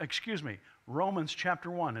 1, and Romans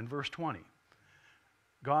chapter 1 and verse 20,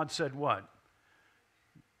 God said what?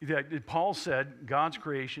 Paul said God's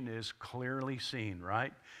creation is clearly seen,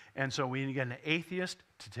 right? And so when you get an atheist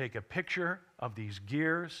to take a picture of these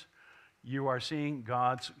gears, you are seeing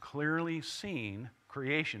God's clearly seen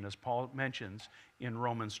creation, as Paul mentions in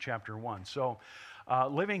Romans chapter 1. So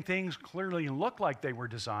living things clearly look like they were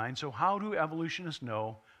designed, so how do evolutionists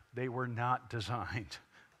know they were not designed?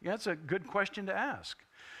 Yeah, that's a good question to ask.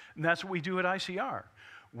 And that's what we do at ICR.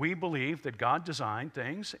 We believe that God designed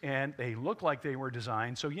things, and they look like they were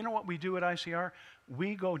designed. So you know what we do at ICR?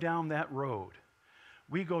 We go down that road.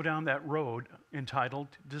 We go down that road entitled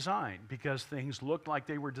design because things look like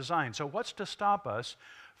they were designed. So what's to stop us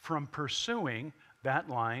from pursuing that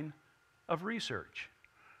line of research?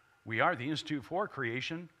 We are the Institute for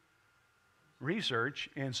Creation Research,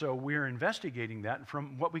 and so we're investigating that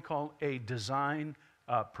from what we call a design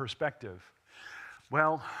perspective.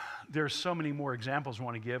 Well, there's so many more examples I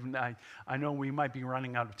want to give, and I know we might be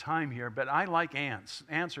running out of time here, but I like ants.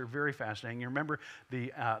 Ants are very fascinating. You remember the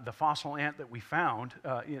fossil ant that we found,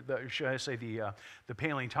 the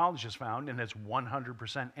paleontologist found, and it's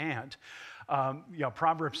 100% ant.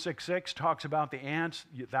 Proverbs 6:6 talks about the ants.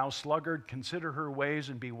 Thou sluggard, consider her ways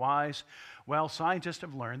and be wise. Well, scientists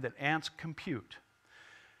have learned that ants compute.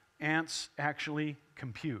 Ants actually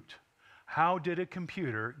compute. How did a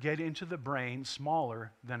computer get into the brain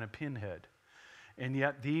smaller than a pinhead? And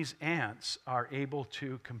yet these ants are able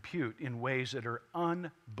to compute in ways that are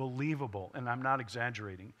unbelievable. And I'm not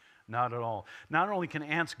exaggerating, not at all. Not only can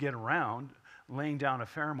ants get around, laying down a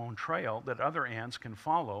pheromone trail that other ants can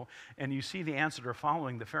follow, and you see the ants that are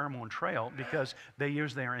following the pheromone trail because they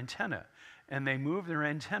use their antenna. And they move their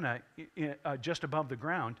antenna just above the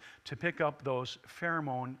ground to pick up those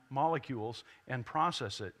pheromone molecules and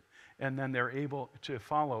process it. and then they're able to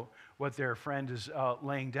follow what their friend is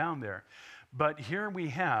laying down there. But here we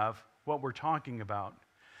have what we're talking about.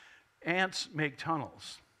 Ants make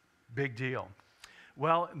tunnels. Big deal.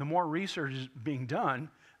 Well, the more research is being done,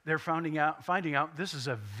 they're finding out this is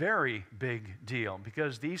a very big deal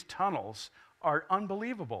because these tunnels are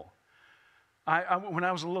unbelievable. When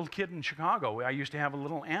I was a little kid in Chicago, I used to have a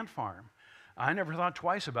little ant farm. I never thought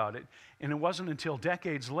twice about it, and it wasn't until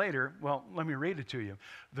decades later, well, let me read it to you.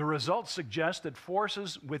 The results suggest that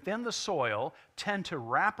forces within the soil tend to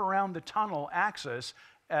wrap around the tunnel axis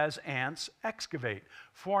as ants excavate,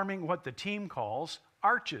 forming what the team calls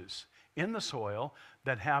arches in the soil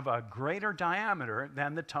that have a greater diameter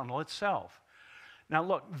than the tunnel itself. Now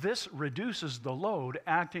look, this reduces the load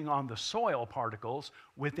acting on the soil particles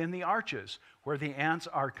within the arches where the ants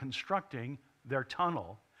are constructing their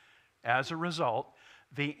tunnel. As a result,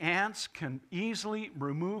 the ants can easily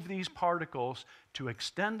remove these particles to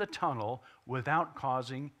extend the tunnel without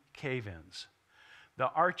causing cave-ins. The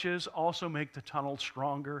arches also make the tunnel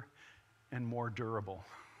stronger and more durable.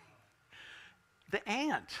 The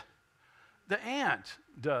ant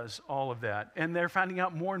does all of that, and they're finding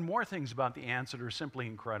out more and more things about the ants that are simply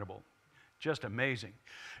incredible. Just amazing.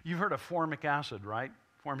 You've heard of formic acid, right?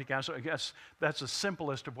 Formic acid, I guess that's the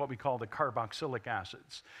simplest of what we call the carboxylic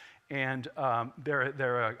acids. And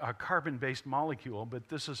they're a carbon-based molecule, but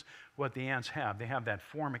this is what the ants have. They have that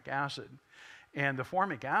formic acid. And the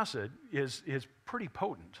formic acid is pretty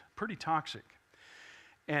potent, pretty toxic.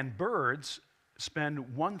 And birds spend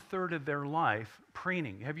 1/3 of their life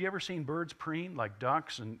preening. Have you ever seen birds preen, like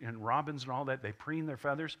ducks and robins and all that? They preen their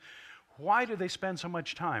feathers. Why do they spend so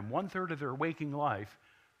much time, 1/3 of their waking life,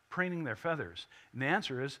 preening their feathers? And the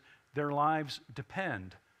answer is their lives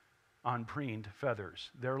depend on preened feathers.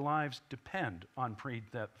 Their lives depend on preened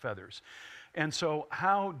feathers. And so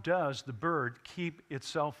how does the bird keep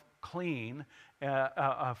itself clean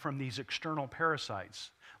from these external parasites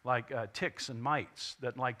like ticks and mites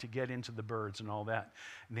that like to get into the birds and all that?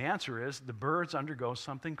 And the answer is the birds undergo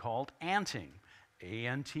something called anting,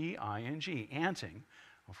 A-N-T-I-N-G, anting.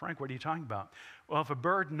 Well, Frank, what are you talking about? Well, if a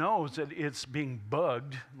bird knows that it's being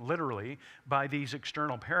bugged, literally, by these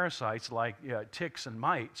external parasites like ticks and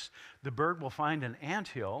mites, the bird will find an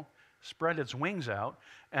anthill, spread its wings out,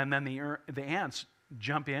 and then the ants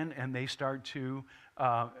jump in and they start to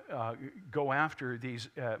go after these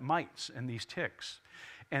mites and these ticks.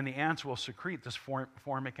 And the ants will secrete this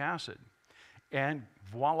formic acid. And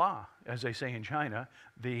voila, as they say in China,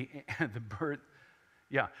 the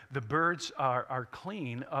birds are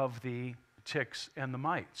clean of the ticks and the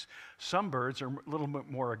mites. Some birds are a little bit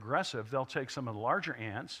more aggressive. They'll take some of the larger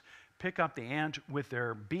ants, pick up the ant with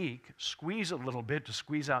their beak, squeeze it a little bit to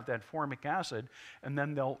squeeze out that formic acid, and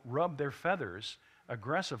then they'll rub their feathers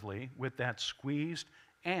aggressively with that squeezed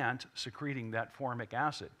ant secreting that formic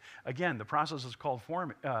acid. Again, the process is called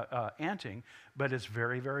anting, but it's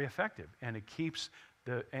very, very effective, and it keeps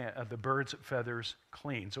the bird's feathers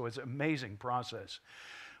clean. So it's an amazing process.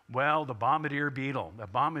 Well, the bombardier beetle. The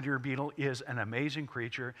bombardier beetle is an amazing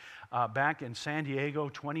creature. Back in San Diego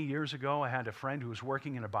 20 years ago, I had a friend who was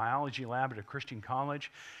working in a biology lab at a Christian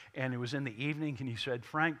college, and it was in the evening, and he said,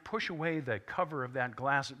 "Frank, push away the cover of that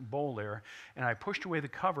glass bowl there." And I pushed away the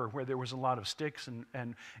cover where there was a lot of sticks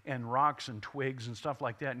and rocks and twigs and stuff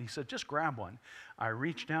like that, and he said, "Just grab one." I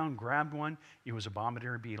reached down, grabbed one. It was a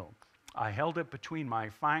bombardier beetle. I held it between my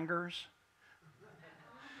fingers,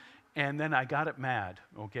 and then I got it mad,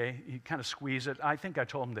 okay? He kind of squeezed it. I think I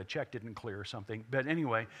told him the check didn't clear or something. But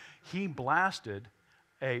anyway, he blasted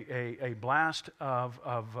a blast of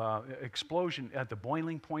explosion at the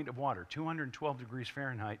boiling point of water, 212 degrees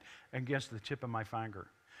Fahrenheit, against the tip of my finger.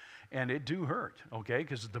 And it do hurt, okay,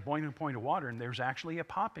 because it's the boiling point of water, and there's actually a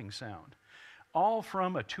popping sound. All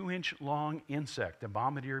from a 2-inch long insect, the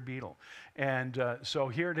bombardier beetle. And so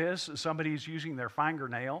here it is. Somebody's using their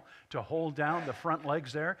fingernail to hold down the front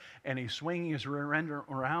legs there, and he's swinging his rear end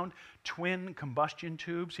around. Twin combustion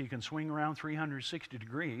tubes. He can swing around 360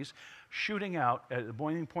 degrees, shooting out at the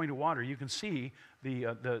boiling point of water. You can see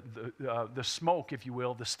the smoke, if you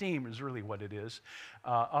will. The steam is really what it is,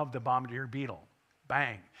 of the bombardier beetle.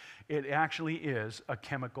 Bang. It actually is a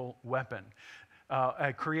chemical weapon.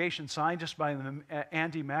 A creation scientist by the name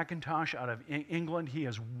Andy McIntosh out of England. He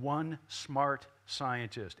is one smart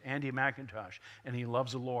scientist, Andy McIntosh, and he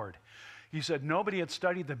loves the Lord. He said nobody had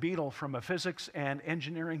studied the beetle from a physics and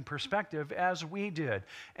engineering perspective as we did,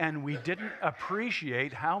 and we didn't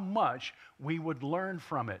appreciate how much we would learn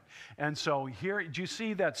from it. And so here, do you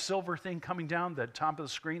see that silver thing coming down the top of the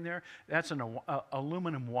screen there? That's an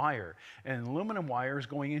aluminum wire. And aluminum wire is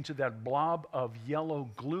going into that blob of yellow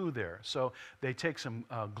glue there. So they take some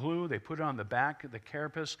glue, they put it on the back, the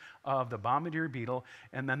carapace of the bombardier beetle,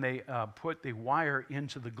 and then they put the wire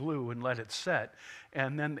into the glue and let it set.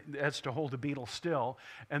 And then that's to hold the beetle still.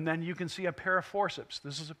 And then you can see a pair of forceps.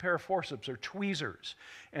 This is a pair of forceps, or tweezers.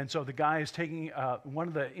 And so the guy is taking one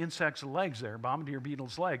of the insect's legs there, bombardier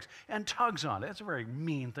beetle's legs, and tugs on it. That's a very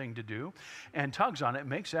mean thing to do. And tugs on it,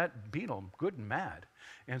 makes that beetle good and mad.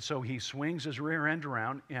 And so he swings his rear end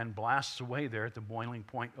around and blasts away there at the boiling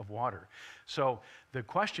point of water. So the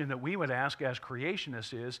question that we would ask as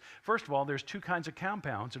creationists is, first of all, there's two kinds of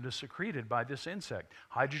compounds that are secreted by this insect.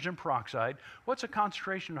 Hydrogen peroxide. What's a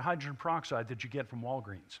concentration of hydrogen peroxide that you get from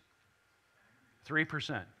Walgreens?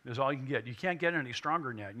 3% is all you can get. You can't get any stronger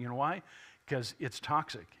than that. You know why? Because it's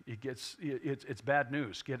toxic. It's bad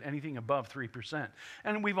news. Get anything above 3%.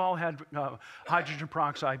 And we've all had hydrogen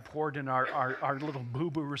peroxide poured in our little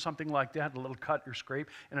boo-boo or something like that, a little cut or scrape,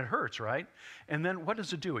 and it hurts, right? And then what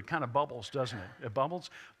does it do? It kind of bubbles, doesn't it? It bubbles.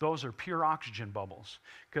 Those are pure oxygen bubbles,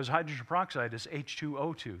 because hydrogen peroxide is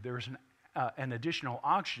H2O2. There's an additional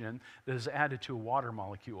oxygen that is added to a water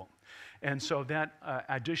molecule. And so that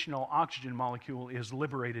additional oxygen molecule is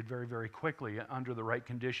liberated very, very quickly under the right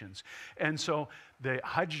conditions. And so the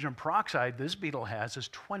hydrogen peroxide this beetle has is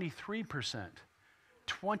 23%.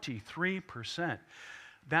 23%.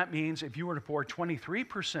 That means if you were to pour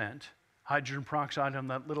 23% hydrogen peroxide on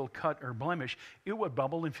that little cut or blemish, it would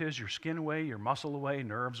bubble and fizz your skin away, your muscle away,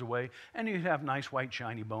 nerves away, and you'd have nice white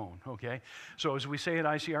shiny bone, okay? So as we say at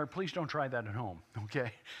ICR, please don't try that at home,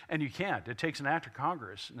 okay? And you can't. It takes an act of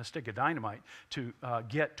Congress and a stick of dynamite to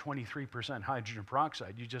get 23% hydrogen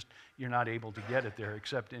peroxide. You're not able to get it there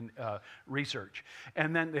except in research.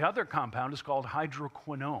 And then the other compound is called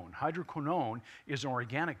hydroquinone. Hydroquinone is an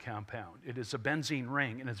organic compound. It is a benzene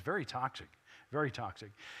ring, and it's very toxic. Very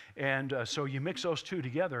toxic. And so you mix those two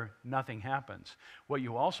together, nothing happens. What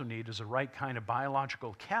you also need is the right kind of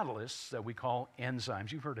biological catalysts that we call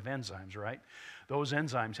enzymes. You've heard of enzymes, right? Those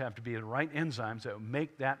enzymes have to be the right enzymes that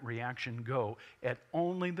make that reaction go at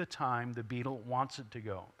only the time the beetle wants it to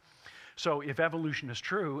go. So if evolution is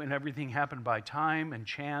true and everything happened by time and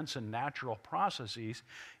chance and natural processes,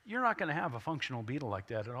 you're not going to have a functional beetle like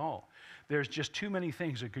that at all. There's just too many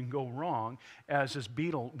things that can go wrong as this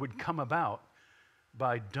beetle would come about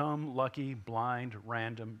by dumb, lucky, blind,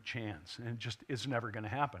 random chance. And it's never going to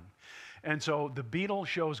happen. And so the beetle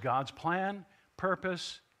shows God's plan,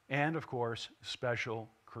 purpose, and of course, special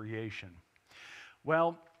creation.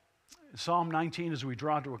 Well, Psalm 19, as we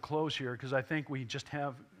draw to a close here, because I think we just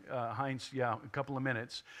have, Heinz, a couple of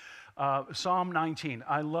minutes. Psalm 19,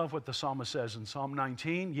 I love what the psalmist says in Psalm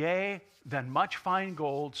 19. Yea, than much fine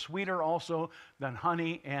gold, sweeter also than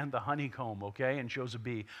honey and the honeycomb, okay? And shows a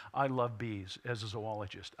bee. I love bees as a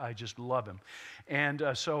zoologist. I just love them. And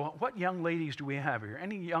so what young ladies do we have here?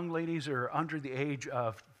 Any young ladies that are under the age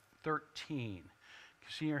of 13?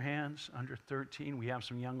 See your hands under 13? We have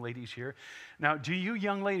some young ladies here. Now, do you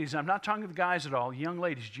young ladies, I'm not talking to the guys at all, young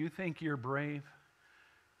ladies, do you think you're brave?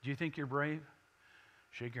 Do you think you're brave?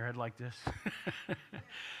 Shake your head like this.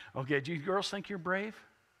 Okay, do you girls think you're brave?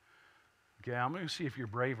 Okay, I'm going to see if you're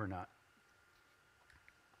brave or not.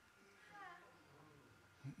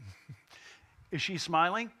 Is she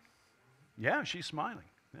smiling? Yeah, she's smiling.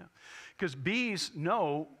 Yeah. Because bees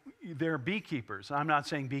know they're beekeepers. I'm not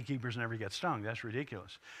saying beekeepers never get stung. That's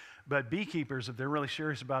ridiculous. But beekeepers, if they're really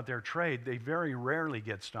serious about their trade, they very rarely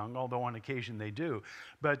get stung, although on occasion they do.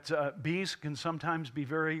 But bees can sometimes be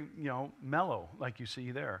very, mellow, like you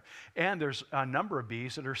see there. And there's a number of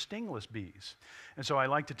bees that are stingless bees. And so I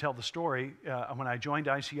like to tell the story. When I joined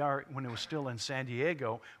ICR, when it was still in San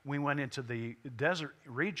Diego, we went into the desert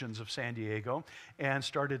regions of San Diego and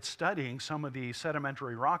started studying some of the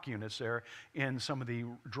sedimentary rock units there in some of the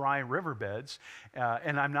dry riverbeds.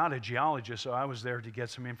 And I'm not a geologist, so I was there to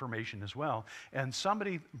get some information as well. And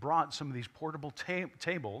somebody brought some of these portable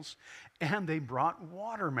tables, and they brought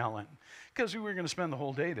watermelon because we were going to spend the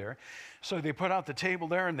whole day there. So they put out the table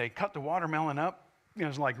there, and they cut the watermelon up. It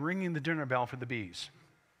was like ringing the dinner bell for the bees.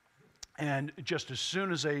 And just as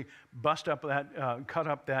soon as they cut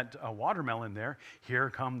up that watermelon there, here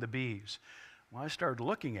come the bees. Well, I started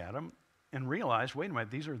looking at them and realized, wait a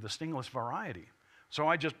minute, these are the stingless variety. So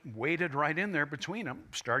I just waded right in there between them,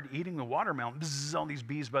 started eating the watermelon, bzzz, all these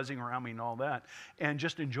bees buzzing around me and all that, and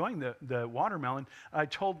just enjoying the watermelon. I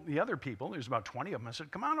told the other people, there's about 20 of them, I said,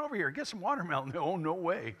 come on over here, get some watermelon. No, no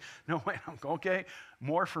way. No way. I'm going, okay,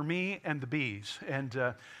 more for me and the bees.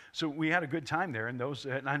 And so we had a good time there, and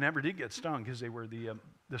I never did get stung because they were the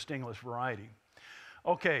stingless variety.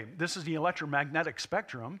 Okay, this is the electromagnetic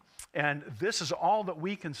spectrum, and this is all that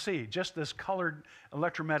we can see, just this colored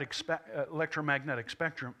electromagnetic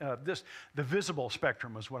spectrum. The visible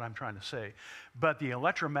spectrum is what I'm trying to say. But the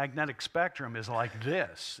electromagnetic spectrum is like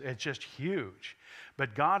this. It's just huge.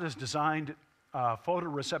 But God has designed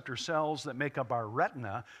photoreceptor cells that make up our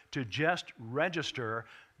retina to just register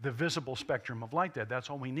the visible spectrum of light there. That's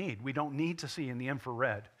all we need. We don't need to see in the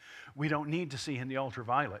infrared. We don't need to see in the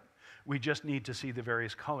ultraviolet. We just need to see the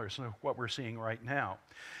various colors, so what we're seeing right now.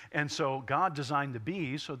 And so God designed the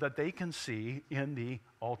bees so that they can see in the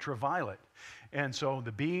ultraviolet. And so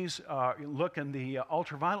the bees look in the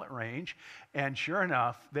ultraviolet range, and sure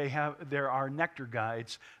enough, there are nectar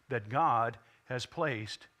guides that God has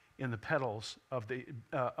placed in the petals of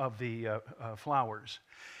the flowers.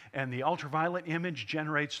 And the ultraviolet image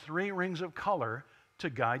generates 3 rings of color to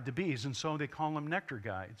guide the bees, and so they call them nectar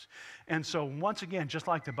guides. And so once again, just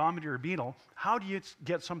like the bombardier beetle, how do you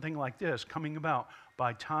get something like this coming about?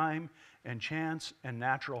 By time and chance and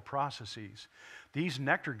natural processes. These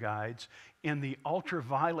nectar guides in the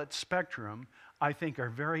ultraviolet spectrum, I think, are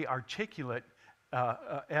very articulate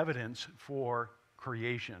evidence for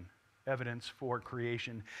creation. Evidence for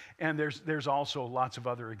creation. And there's also lots of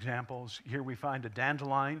other examples. Here we find a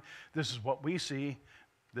dandelion. This is what we see.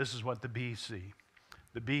 This is what the bees see.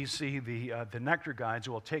 The bees see the nectar guides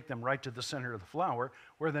will take them right to the center of the flower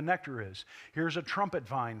where the nectar is. Here's a trumpet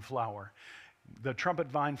vine flower. The trumpet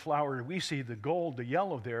vine flower, we see the gold, the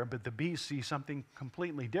yellow there, but the bees see something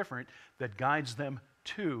completely different that guides them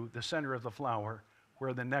to the center of the flower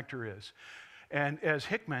where the nectar is. And as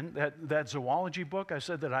Hickman, that zoology book I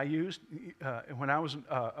said that I used when I was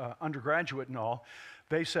undergraduate and all,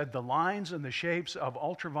 they said the lines and the shapes of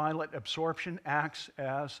ultraviolet absorption acts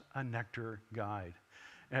as a nectar guide.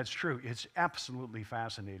 And it's true. It's absolutely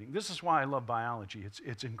fascinating. This is why I love biology.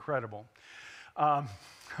 It's incredible.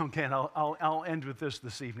 Okay, and I'll end with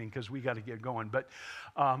this evening because we got to get going. But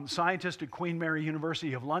scientists at Queen Mary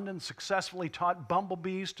University of London successfully taught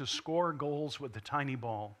bumblebees to score goals with a tiny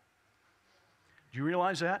ball. Do you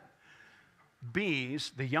realize that?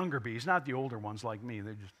 Bees, the younger bees, not the older ones like me,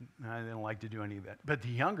 they don't like to do any of that. But the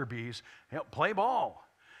younger bees play ball.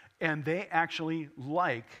 And they actually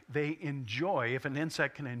they enjoy, if an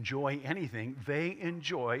insect can enjoy anything, they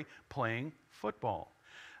enjoy playing football.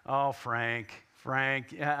 Oh, Frank,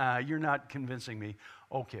 you're not convincing me.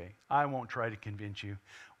 Okay, I won't try to convince you.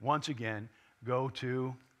 Once again, go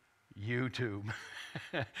to YouTube.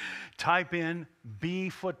 Type in bee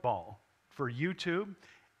football for YouTube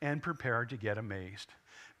and prepare to get amazed.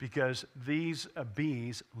 Because these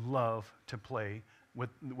bees love to play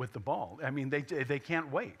with the ball. I mean, they can't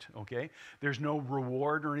wait, okay? There's no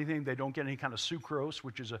reward or anything. They don't get any kind of sucrose,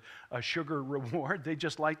 which is a sugar reward. They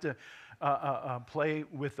just like to play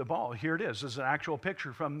with the ball. Here it is. This is an actual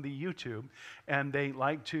picture from the YouTube, and they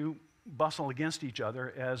like to bustle against each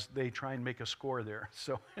other as they try and make a score there.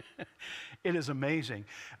 So it is amazing.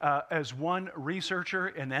 As one researcher,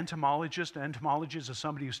 an entomologist is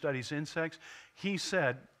somebody who studies insects, he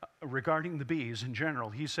said, regarding the bees in general,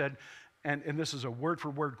 he said, and this is a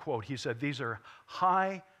word-for-word quote, he said, these are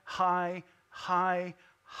highly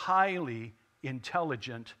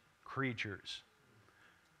intelligent creatures,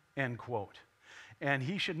 end quote. And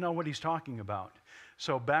he should know what he's talking about.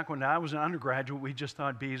 So back when I was an undergraduate, we just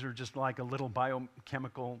thought bees were just like a little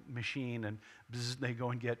biochemical machine, and bzz, they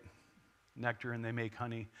go and get nectar and they make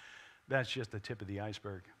honey. That's just the tip of the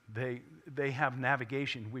iceberg. They have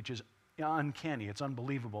navigation, which is uncanny. It's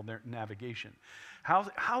unbelievable, their navigation.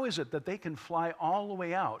 How is it that they can fly all the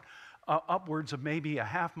way out, upwards of maybe a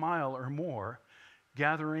half mile or more,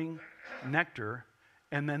 gathering nectar,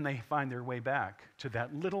 and then they find their way back to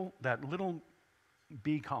that little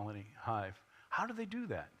bee colony hive? How do they do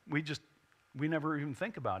that? We never even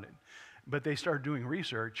think about it. But they start doing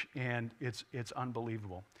research, and it's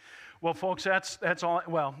unbelievable. Well, folks, that's all.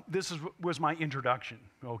 Well, this was my introduction,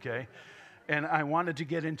 okay? And I wanted to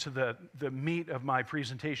get into the meat of my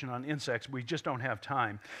presentation on insects. We just don't have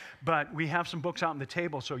time. But we have some books out on the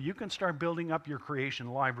table, so you can start building up your creation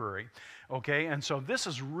library, okay? And so this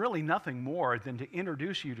is really nothing more than to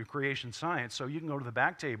introduce you to creation science. So you can go to the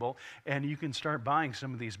back table, and you can start buying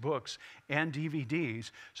some of these books and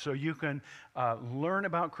DVDs so you can learn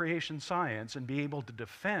about creation science and be able to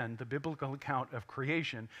defend the biblical account of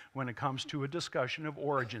creation when it comes to a discussion of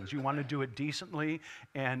origins. You want to do it decently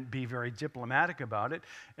and be very diplomatic about it.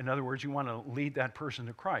 In other words, you want to lead that person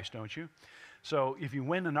to Christ, don't you? So if you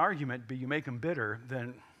win an argument, but you make them bitter,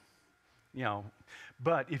 then, you know,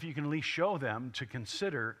 but if you can at least show them to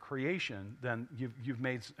consider creation, then you've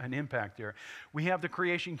made an impact there. We have the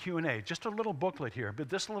creation Q&A, just a little booklet here, but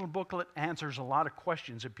this little booklet answers a lot of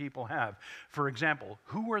questions that people have. For example,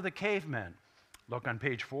 who were the cavemen? Look on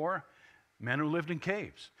page 4, men who lived in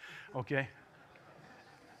caves, okay?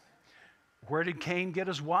 Where did Cain get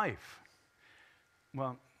his wife?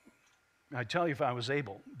 Well, I'd tell you if I was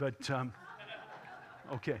able, but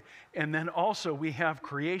okay. And then also we have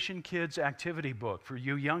Creation Kids Activity Book for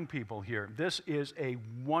you young people here. This is a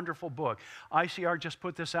wonderful book. ICR just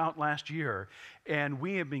put this out last year, and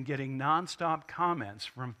we have been getting nonstop comments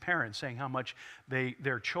from parents saying how much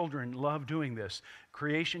their children love doing this.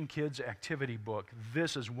 Creation Kids Activity Book.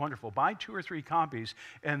 This is wonderful. Buy 2 or 3 copies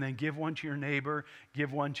and then give one to your neighbor,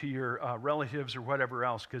 give one to your relatives or whatever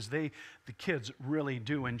else, because the kids really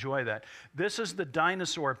do enjoy that. This is the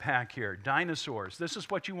dinosaur pack here. Dinosaurs. This is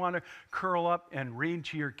what you want to curl up and read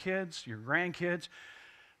to your kids, your grandkids,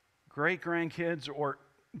 great-grandkids, or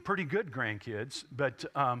pretty good grandkids, but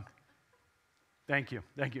thank you.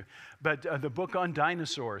 But the book on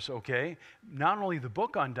dinosaurs, okay? Not only the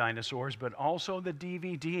book on dinosaurs, but also the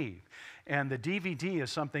DVD. And the DVD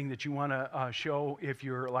is something that you want to show if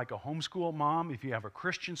you're like a homeschool mom, if you have a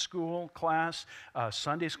Christian school class, a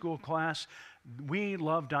Sunday school class. We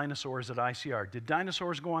love dinosaurs at ICR. Did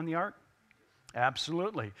dinosaurs go on the ark?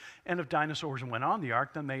 Absolutely. And if dinosaurs went on the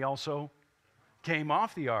ark, then they also came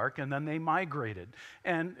off the ark, and then they migrated.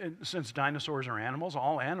 And since dinosaurs are animals,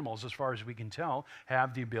 all animals, as far as we can tell,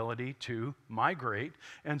 have the ability to migrate.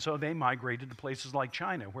 And so they migrated to places like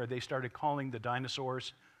China, where they started calling the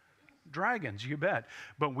dinosaurs dragons, you bet.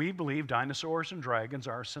 But we believe dinosaurs and dragons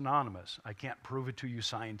are synonymous. I can't prove it to you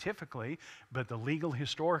scientifically, but the legal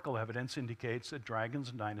historical evidence indicates that dragons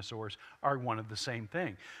and dinosaurs are one of the same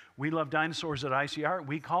thing. We love dinosaurs at ICR.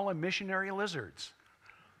 We call them missionary lizards.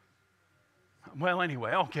 Well,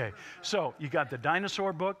 anyway, okay. So you got the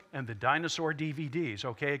dinosaur book and the dinosaur DVDs,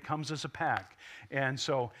 okay? It comes as a pack. And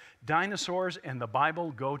so dinosaurs and the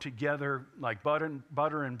Bible go together like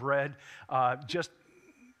butter and bread.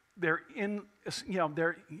 They're in, you know,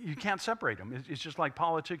 you can't separate them. It's just like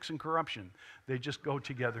politics and corruption. They just go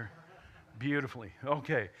together beautifully.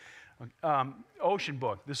 Okay. Ocean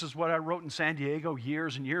book. This is what I wrote in San Diego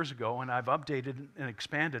years and years ago, and I've updated and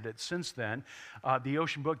expanded it since then. The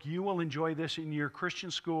ocean book, you will enjoy this in your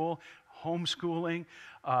Christian school, homeschooling.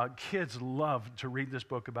 Kids love to read this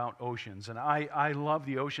book about oceans, and I love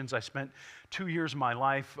the oceans. I spent 2 years of my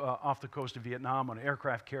life off the coast of Vietnam on an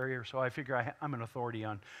aircraft carrier, so I figure I'm an authority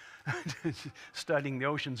on studying the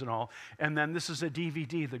oceans and all. And then this is a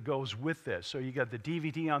DVD that goes with this. So you got the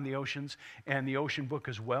DVD on the oceans and the ocean book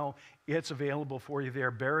as well. It's available for you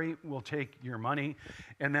there. Barry will take your money.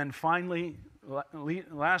 And then finally,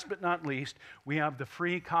 last but not least, we have the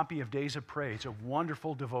free copy of Days of Praise, a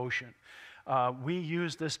wonderful devotion. We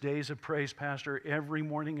use this Days of Praise, Pastor, every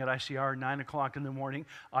morning at ICR, 9 o'clock in the morning.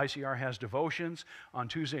 ICR has devotions. On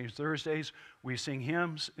Tuesdays, Thursdays, we sing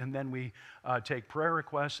hymns, and then we take prayer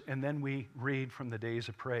requests, and then we read from the Days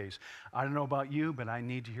of Praise. I don't know about you, but I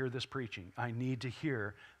need to hear this preaching. I need to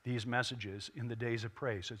hear these messages in the Days of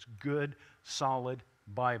Praise. It's good, solid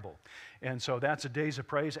Bible. And so that's a Days of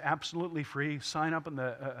Praise, absolutely free. Sign up on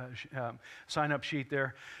the sign-up sheet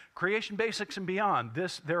there. Creation Basics and Beyond.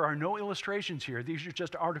 There are no illustrations here. These are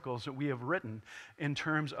just articles that we have written in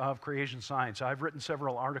terms of creation science. I've written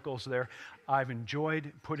several articles there. I've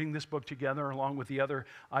enjoyed putting this book together along with the other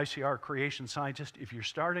ICR creation scientists. If you're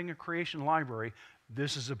starting a creation library,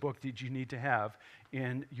 this is a book that you need to have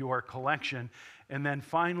in your collection. And then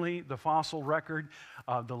finally, the fossil record.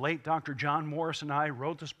 The late Dr. John Morris and I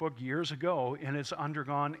wrote this book years ago, and it's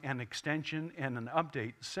undergone an extension and an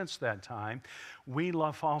update since that time. We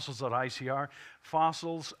love fossils at ICR.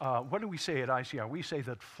 Fossils, what do we say at ICR? We say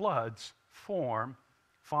that floods form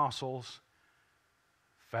fossils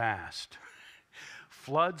fast.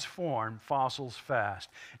 Floods form, fossils fast.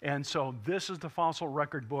 And so this is the fossil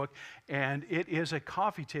record book, and it is a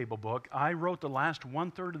coffee table book. I wrote the last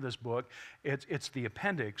 1/3 of this book. It's the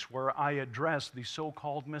appendix where I address the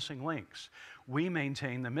so-called missing links. We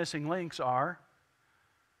maintain the missing links are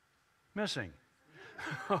missing.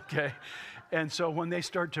 Okay. And so when they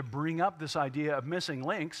start to bring up this idea of missing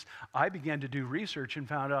links, I began to do research and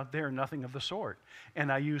found out they're nothing of the sort.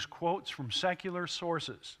 And I use quotes from secular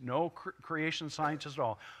sources, no creation science at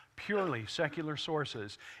all, purely secular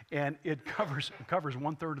sources. And it covers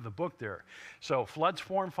 1/3 of the book there. So floods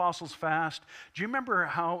form, fossils fast. Do you remember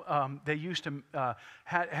how they used to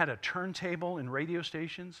had a turntable in radio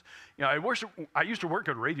stations? You know, I used to work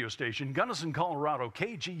at a radio station, Gunnison, Colorado,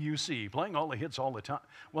 KGUC, playing all the hits all the time.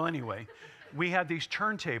 Well, anyway, we had these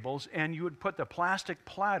turntables, and you would put the plastic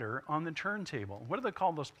platter on the turntable. What do they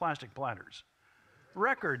call those plastic platters?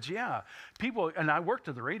 Records, yeah. People, and I worked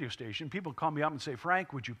at the radio station, people call me up and say,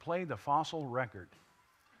 Frank, would you play the fossil record?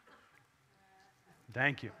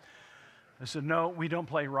 Thank you. I said, no, we don't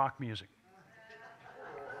play rock music.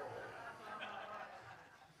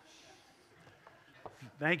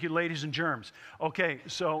 Thank you, ladies and germs. Okay,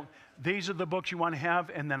 so these are the books you want to have,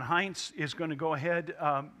 and then Heinz is going to go ahead.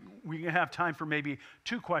 We have time for maybe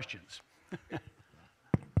 2 questions.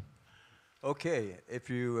 Okay, if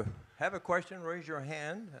you have a question, raise your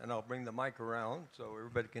hand, and I'll bring the mic around so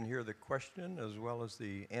everybody can hear the question as well as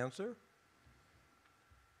the answer.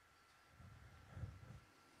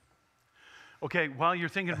 Okay, while you're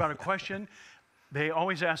thinking about a question, they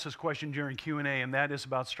always ask this question during Q&A, and that is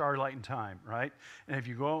about starlight and time, right? And if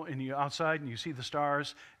you go and you're outside and you see the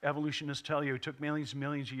stars, evolutionists tell you it took millions and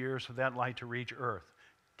millions of years for that light to reach Earth.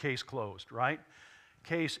 Case closed, right?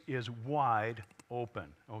 Case is wide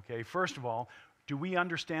open, okay? First of all, do we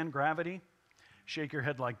understand gravity? Shake your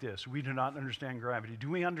head like this. We do not understand gravity. Do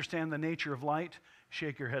we understand the nature of light?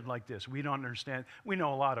 Shake your head like this. We don't understand. We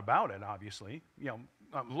know a lot about it, obviously. You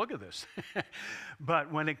know, look at this.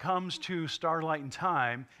 But when it comes to starlight and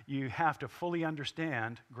time, you have to fully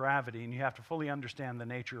understand gravity, and you have to fully understand the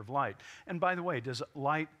nature of light. And by the way, does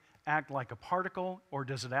light act like a particle, or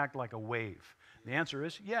does it act like a wave? The answer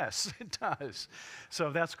is yes, it does.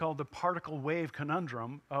 So that's called the particle wave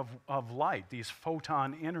conundrum of light, these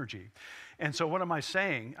photon energy. And so what am I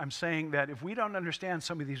saying? I'm saying that if we don't understand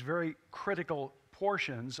some of these very critical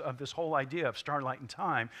portions of this whole idea of starlight and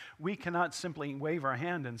time, we cannot simply wave our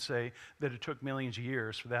hand and say that it took millions of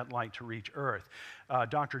years for that light to reach Earth.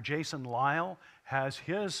 Dr. Jason Lisle has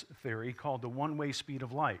his theory called the one-way speed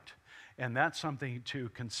of light. And that's something to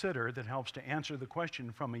consider that helps to answer the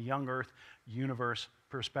question from a young Earth universe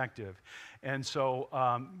perspective. And so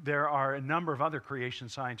there are a number of other creation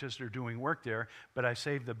scientists that are doing work there, but I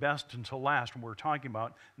saved the best until last when we're talking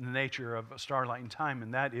about the nature of starlight and time,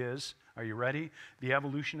 and that is, are you ready? The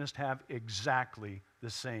evolutionists have exactly the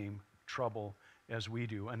same trouble as we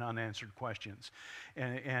do and unanswered questions.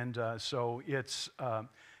 And so it's,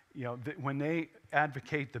 you know, when they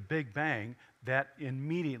advocate the Big Bang, that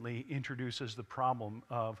immediately introduces the problem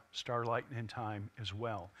of starlight and time as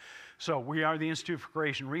well. So we are the Institute for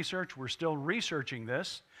Creation Research. We're still researching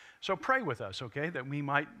this. So pray with us, okay, that we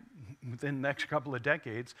might, within the next couple of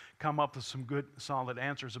decades, come up with some good, solid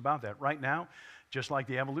answers about that. Right now, just like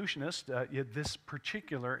the evolutionists, this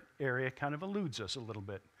particular area kind of eludes us a little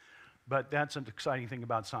bit. But that's an exciting thing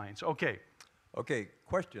about science. Okay. Okay,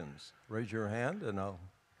 questions? Raise your hand, and I'll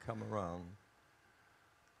come around.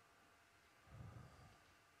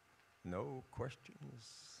 No questions?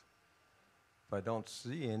 If I don't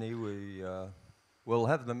see any, we'll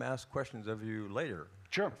have them ask questions of you later.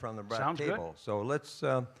 Sure. From the back Sounds table. good. So let's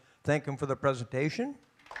thank him for the presentation.